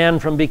prevent a man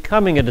from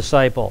becoming a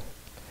disciple.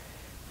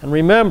 And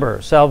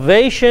remember,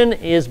 salvation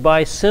is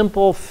by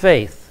simple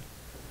faith.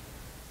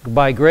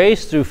 By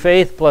grace through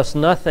faith plus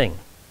nothing.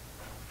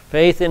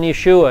 Faith in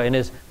Yeshua, in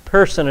his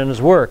person and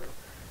his work.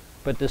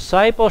 But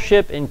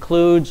discipleship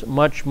includes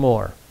much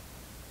more.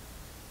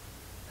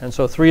 And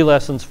so 3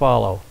 lessons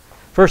follow.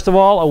 First of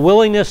all, a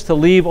willingness to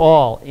leave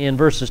all in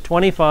verses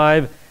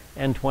 25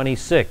 and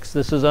 26.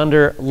 This is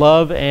under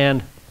love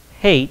and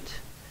hate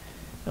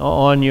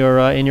on your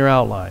in your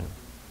outline.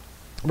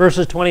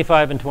 Verses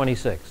 25 and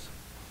 26.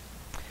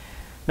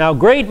 Now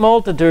great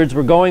multitudes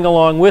were going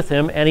along with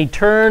him, and he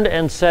turned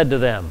and said to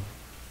them.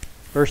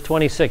 Verse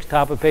 26,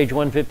 top of page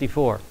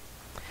 154.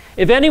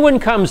 If anyone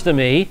comes to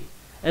me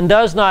and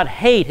does not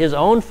hate his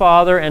own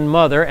father and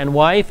mother and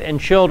wife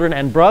and children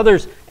and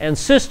brothers and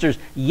sisters,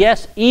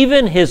 yes,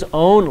 even his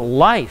own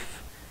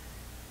life,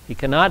 he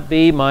cannot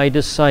be my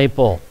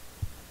disciple.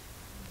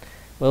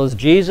 Well, is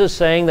Jesus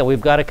saying that we've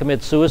got to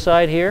commit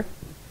suicide here?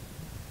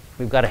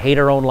 We've got to hate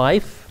our own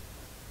life?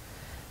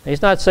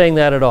 He's not saying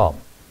that at all.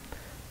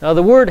 Now,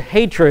 the word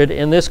hatred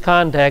in this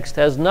context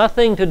has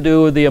nothing to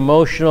do with the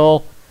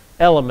emotional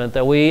element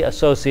that we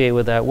associate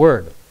with that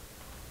word.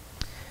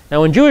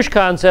 Now, in Jewish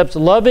concepts,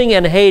 loving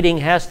and hating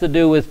has to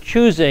do with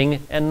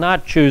choosing and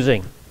not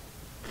choosing.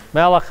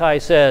 Malachi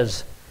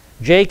says,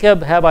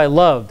 Jacob have I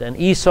loved, and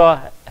Esau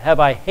have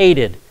I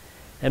hated,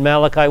 in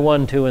Malachi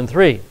 1, 2, and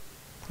 3.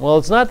 Well,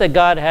 it's not that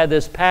God had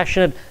this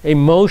passionate,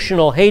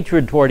 emotional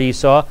hatred toward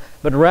Esau,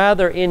 but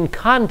rather in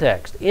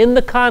context. In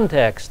the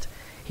context,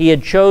 he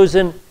had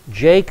chosen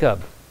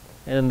Jacob.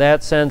 and in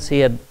that sense he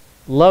had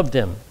loved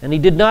him. And he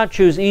did not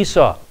choose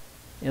Esau.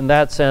 In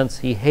that sense,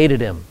 he hated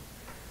him.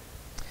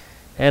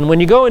 And when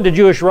you go into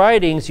Jewish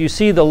writings, you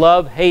see the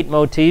love-hate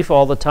motif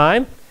all the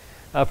time.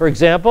 For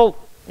example,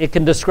 it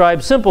can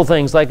describe simple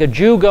things like a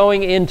Jew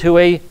going into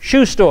a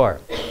shoe store,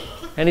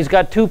 and he's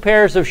got 2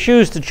 pairs of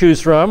shoes to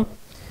choose from.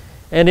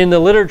 And in the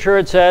literature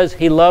it says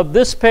he loved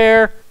this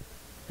pair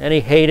and he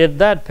hated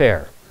that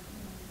pair.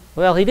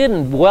 Well, he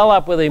didn't well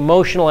up with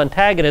emotional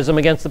antagonism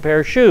against the pair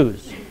of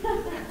shoes.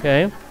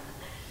 Okay?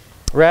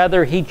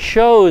 Rather, he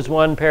chose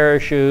one pair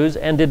of shoes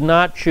and did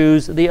not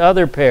choose the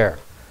other pair.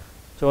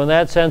 So in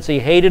that sense, he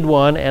hated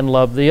one and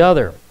loved the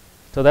other.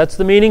 So that's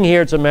the meaning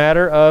here. It's a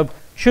matter of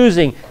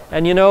choosing.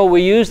 And you know,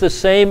 we use the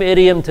same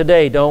idiom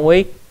today, don't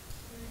we?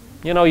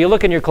 You know, you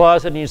look in your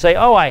closet and you say,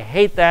 oh, I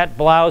hate that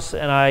blouse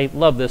and I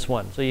love this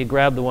one. So you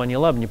grab the one you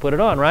love and you put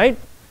it on, right?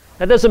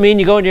 That doesn't mean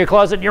you go into your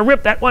closet and you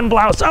rip that one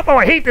blouse up. Oh,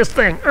 I hate this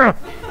thing. Ugh.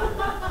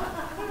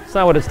 That's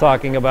not what it's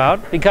talking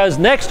about. Because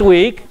next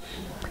week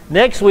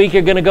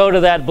you're going to go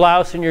to that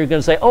blouse and you're going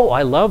to say, oh,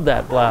 I love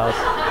that blouse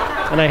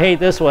and I hate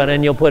this one,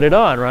 and you'll put it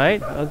on,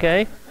 right?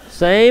 Okay?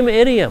 Same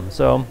idiom.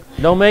 So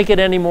don't make it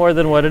any more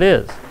than what it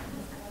is.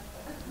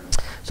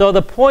 So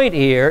the point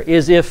here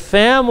is, if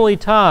family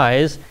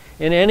ties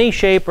in any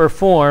shape or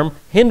form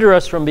hinder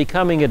us from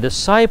becoming a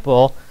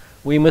disciple,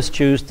 we must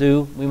choose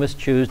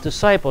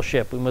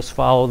discipleship. We must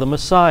follow the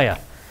Messiah.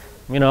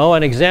 You know,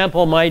 an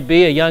example might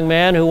be a young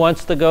man who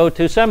wants to go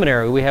to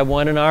seminary. We have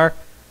one in our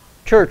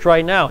church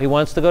right now. He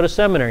wants to go to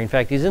seminary. In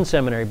fact, he's in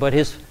seminary, but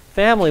his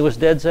family was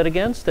dead set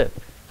against it.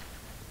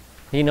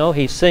 You know,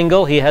 he's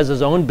single, he has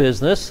his own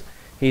business,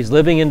 he's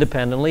living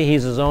independently,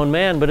 he's his own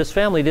man, but his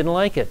family didn't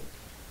like it.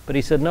 But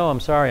he said, no, I'm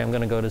sorry, I'm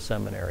going to go to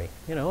seminary.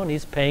 You know, and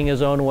he's paying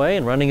his own way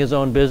and running his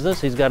own business.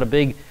 He's got a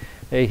big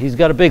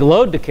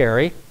load to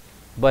carry,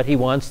 but he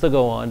wants to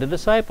go on to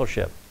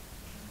discipleship.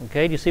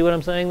 Okay, do you see what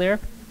I'm saying there?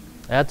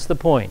 That's the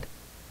point.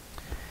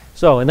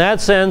 So in that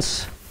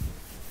sense,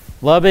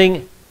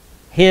 loving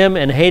him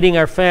and hating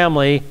our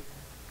family,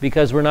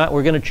 because we're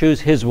going to choose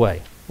his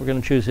way. We're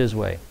going to choose his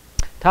way.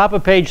 Top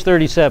of page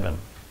 37,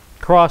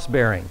 cross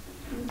bearing.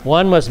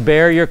 One must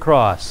bear your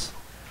cross.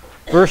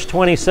 Verse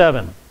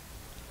 27.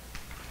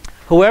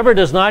 Whoever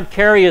does not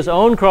carry his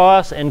own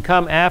cross and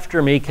come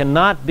after me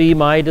cannot be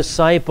my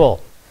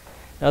disciple.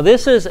 Now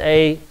this is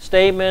a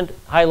statement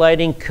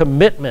highlighting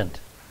commitment.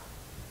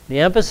 The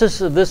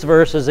emphasis of this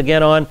verse is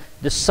again on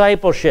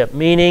discipleship,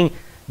 meaning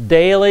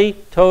daily,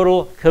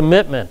 total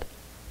commitment.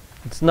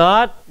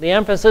 The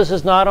emphasis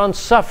is not on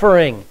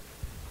suffering.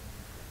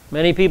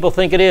 Many people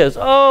think it is.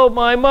 Oh,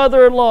 my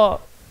mother-in-law,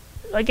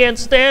 I can't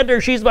stand her.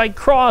 She's my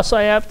cross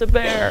I have to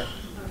bear.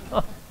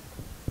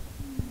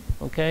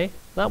 Okay?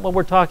 Not what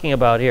we're talking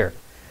about here.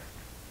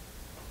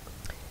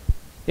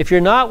 If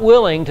you're not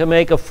willing to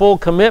make a full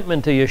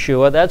commitment to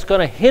Yeshua, that's going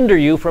to hinder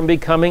you from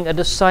becoming a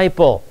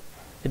disciple.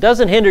 It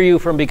doesn't hinder you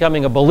from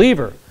becoming a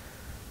believer,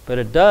 but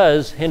it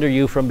does hinder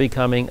you from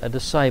becoming a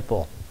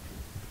disciple.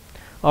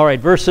 All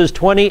right, verses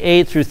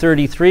 28 through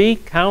 33,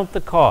 count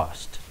the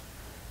cost.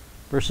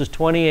 Verses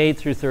 28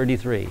 through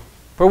 33.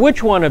 For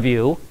which one of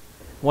you,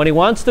 when he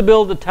wants to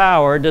build a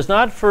tower, does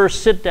not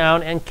first sit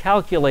down and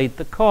calculate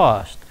the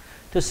cost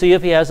to see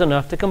if he has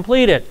enough to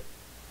complete it?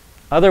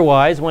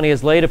 Otherwise, when he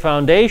has laid a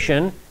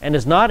foundation and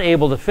is not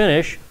able to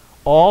finish,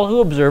 all who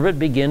observe it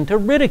begin to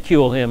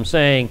ridicule him,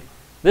 saying,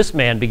 this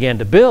man began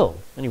to build,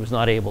 and he was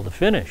not able to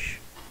finish.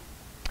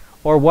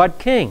 Or what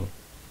king,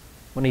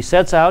 when he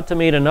sets out to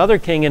meet another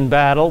king in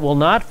battle, will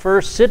not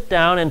first sit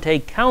down and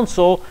take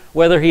counsel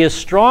whether he is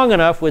strong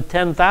enough with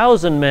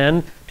 10,000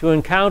 men to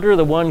encounter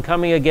the one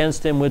coming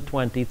against him with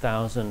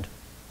 20,000?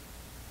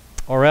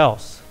 Or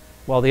else,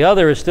 while the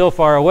other is still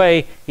far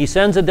away, he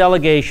sends a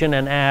delegation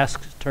and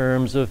asks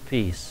terms of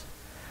peace.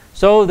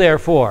 So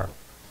therefore,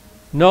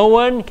 no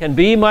one can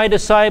be my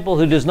disciple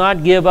who does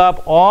not give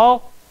up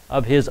all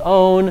of his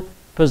own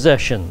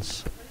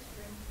possessions.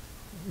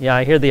 Yeah,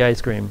 I hear the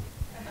ice cream.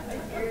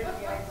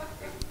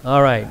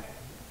 All right.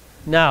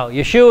 Now,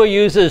 Yeshua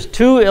uses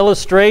 2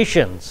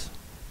 illustrations.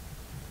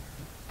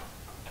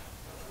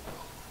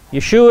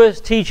 Yeshua is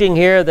teaching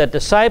here that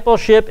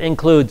discipleship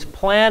includes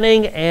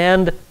planning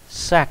and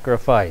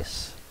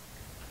sacrifice.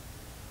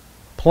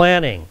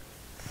 Planning.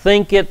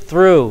 Think it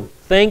through.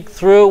 Think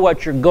through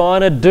what you're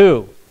going to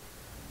do.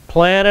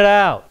 Plan it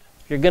out.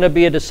 If you're going to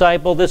be a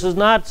disciple, this is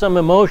not some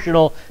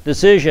emotional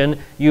decision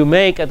you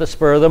make at the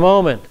spur of the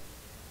moment.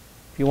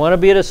 If you want to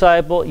be a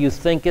disciple, you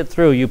think it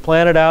through. You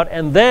plan it out,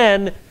 and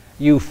then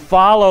you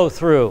follow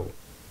through.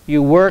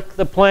 You work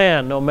the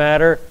plan no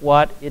matter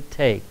what it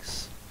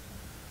takes.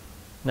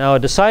 Now, a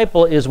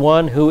disciple is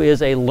one who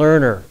is a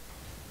learner.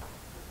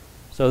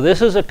 So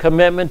this is a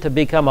commitment to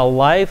become a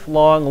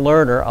lifelong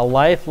learner, a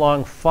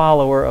lifelong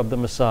follower of the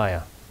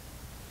Messiah.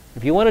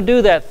 If you want to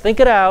do that, think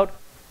it out,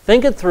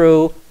 think it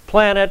through,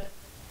 plan it,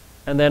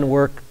 and then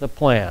work the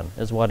plan,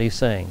 is what he's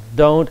saying.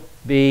 Don't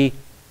be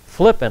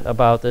flippant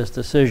about this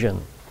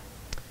decision.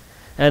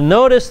 And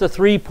notice the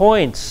 3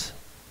 points,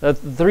 the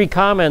 3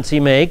 comments he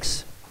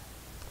makes.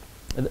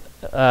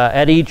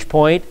 at each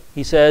point,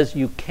 he says,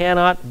 you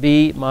cannot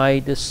be my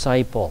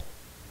disciple.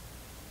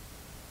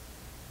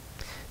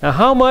 Now,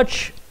 how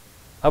much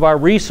of our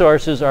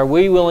resources are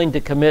we willing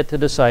to commit to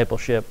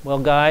discipleship? Well,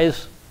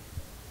 guys,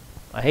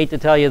 I hate to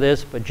tell you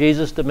this, but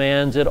Jesus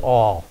demands it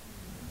all.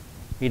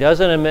 He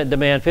doesn't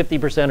demand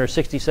 50% or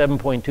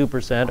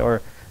 67.2%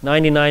 or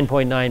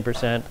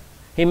 99.9%.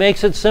 He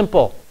makes it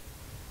simple.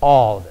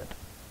 All of it.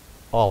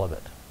 All of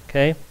it.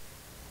 Okay?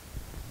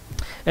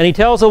 And he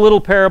tells a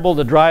little parable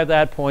to drive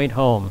that point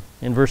home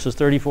in verses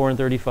 34 and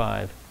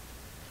 35.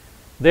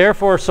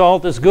 Therefore,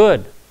 salt is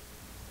good.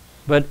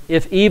 But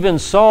if even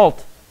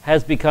salt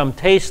has become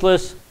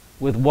tasteless,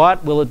 with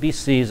what will it be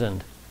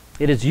seasoned?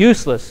 It is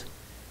useless,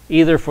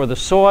 either for the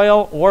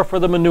soil or for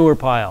the manure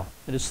pile.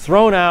 It is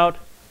thrown out.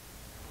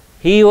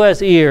 He who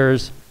has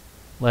ears,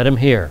 let him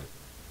hear.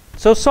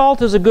 So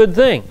salt is a good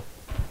thing.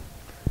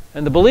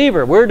 And the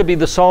believer, we're to be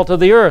the salt of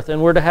the earth,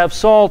 and we're to have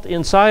salt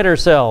inside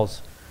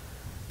ourselves.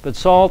 But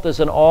salt is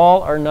an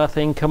all or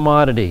nothing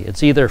commodity.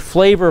 It's either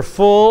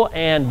flavorful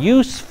and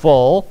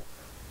useful,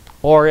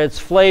 or it's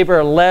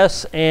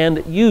flavorless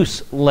and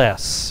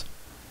useless.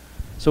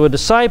 So a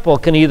disciple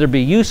can either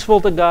be useful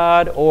to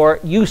God or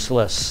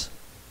useless.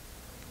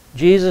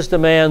 Jesus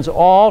demands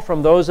all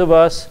from those of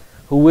us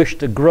who wish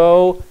to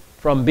grow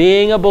from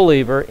being a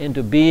believer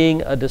into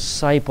being a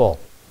disciple.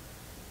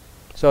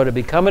 So to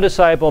become a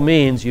disciple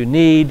means you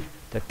need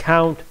to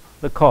count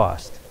the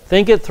cost.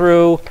 Think it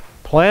through,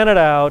 plan it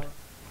out,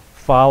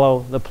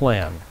 follow the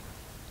plan.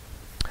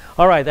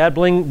 All right, that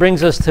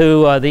brings us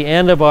to the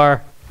end of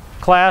our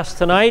class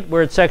tonight.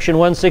 We're at section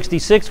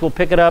 166. We'll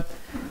pick it up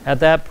at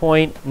that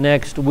point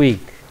next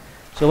week.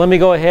 So let me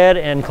go ahead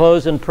and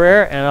close in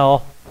prayer, and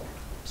I'll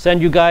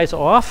send you guys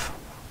off.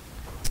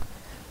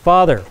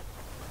 Father,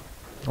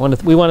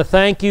 we want to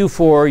thank you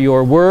for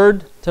your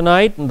word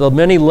tonight and the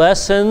many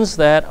lessons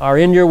that are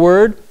in your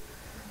word.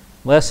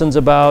 Lessons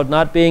about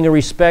not being a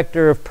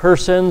respecter of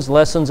persons,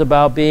 lessons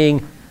about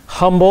being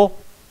humble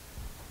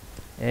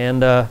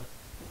and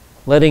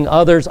letting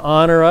others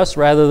honor us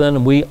rather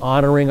than we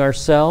honoring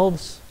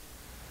ourselves.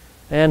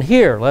 And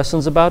here,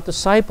 lessons about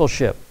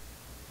discipleship,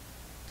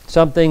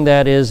 something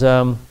that is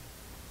a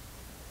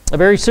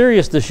very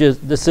serious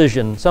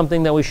decision,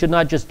 something that we should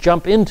not just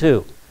jump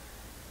into,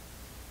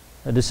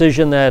 a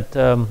decision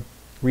that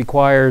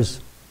requires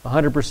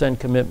 100%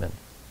 commitment.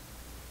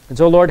 And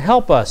so, Lord,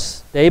 help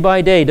us day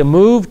by day to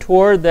move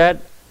toward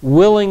that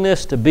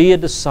willingness to be a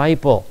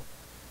disciple,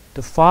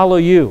 to follow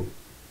you,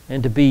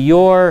 and to be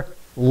your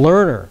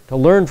learner, to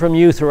learn from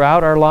you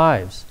throughout our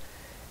lives,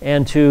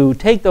 and to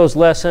take those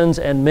lessons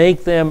and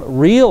make them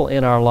real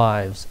in our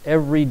lives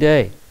every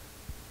day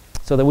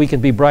so that we can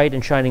be bright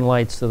and shining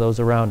lights to those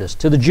around us,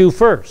 to the Jew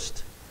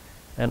first,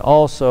 and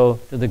also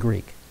to the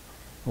Greek.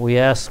 We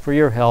ask for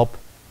your help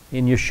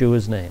in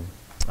Yeshua's name.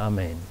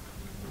 Amen.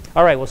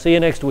 All right, we'll see you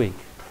next week.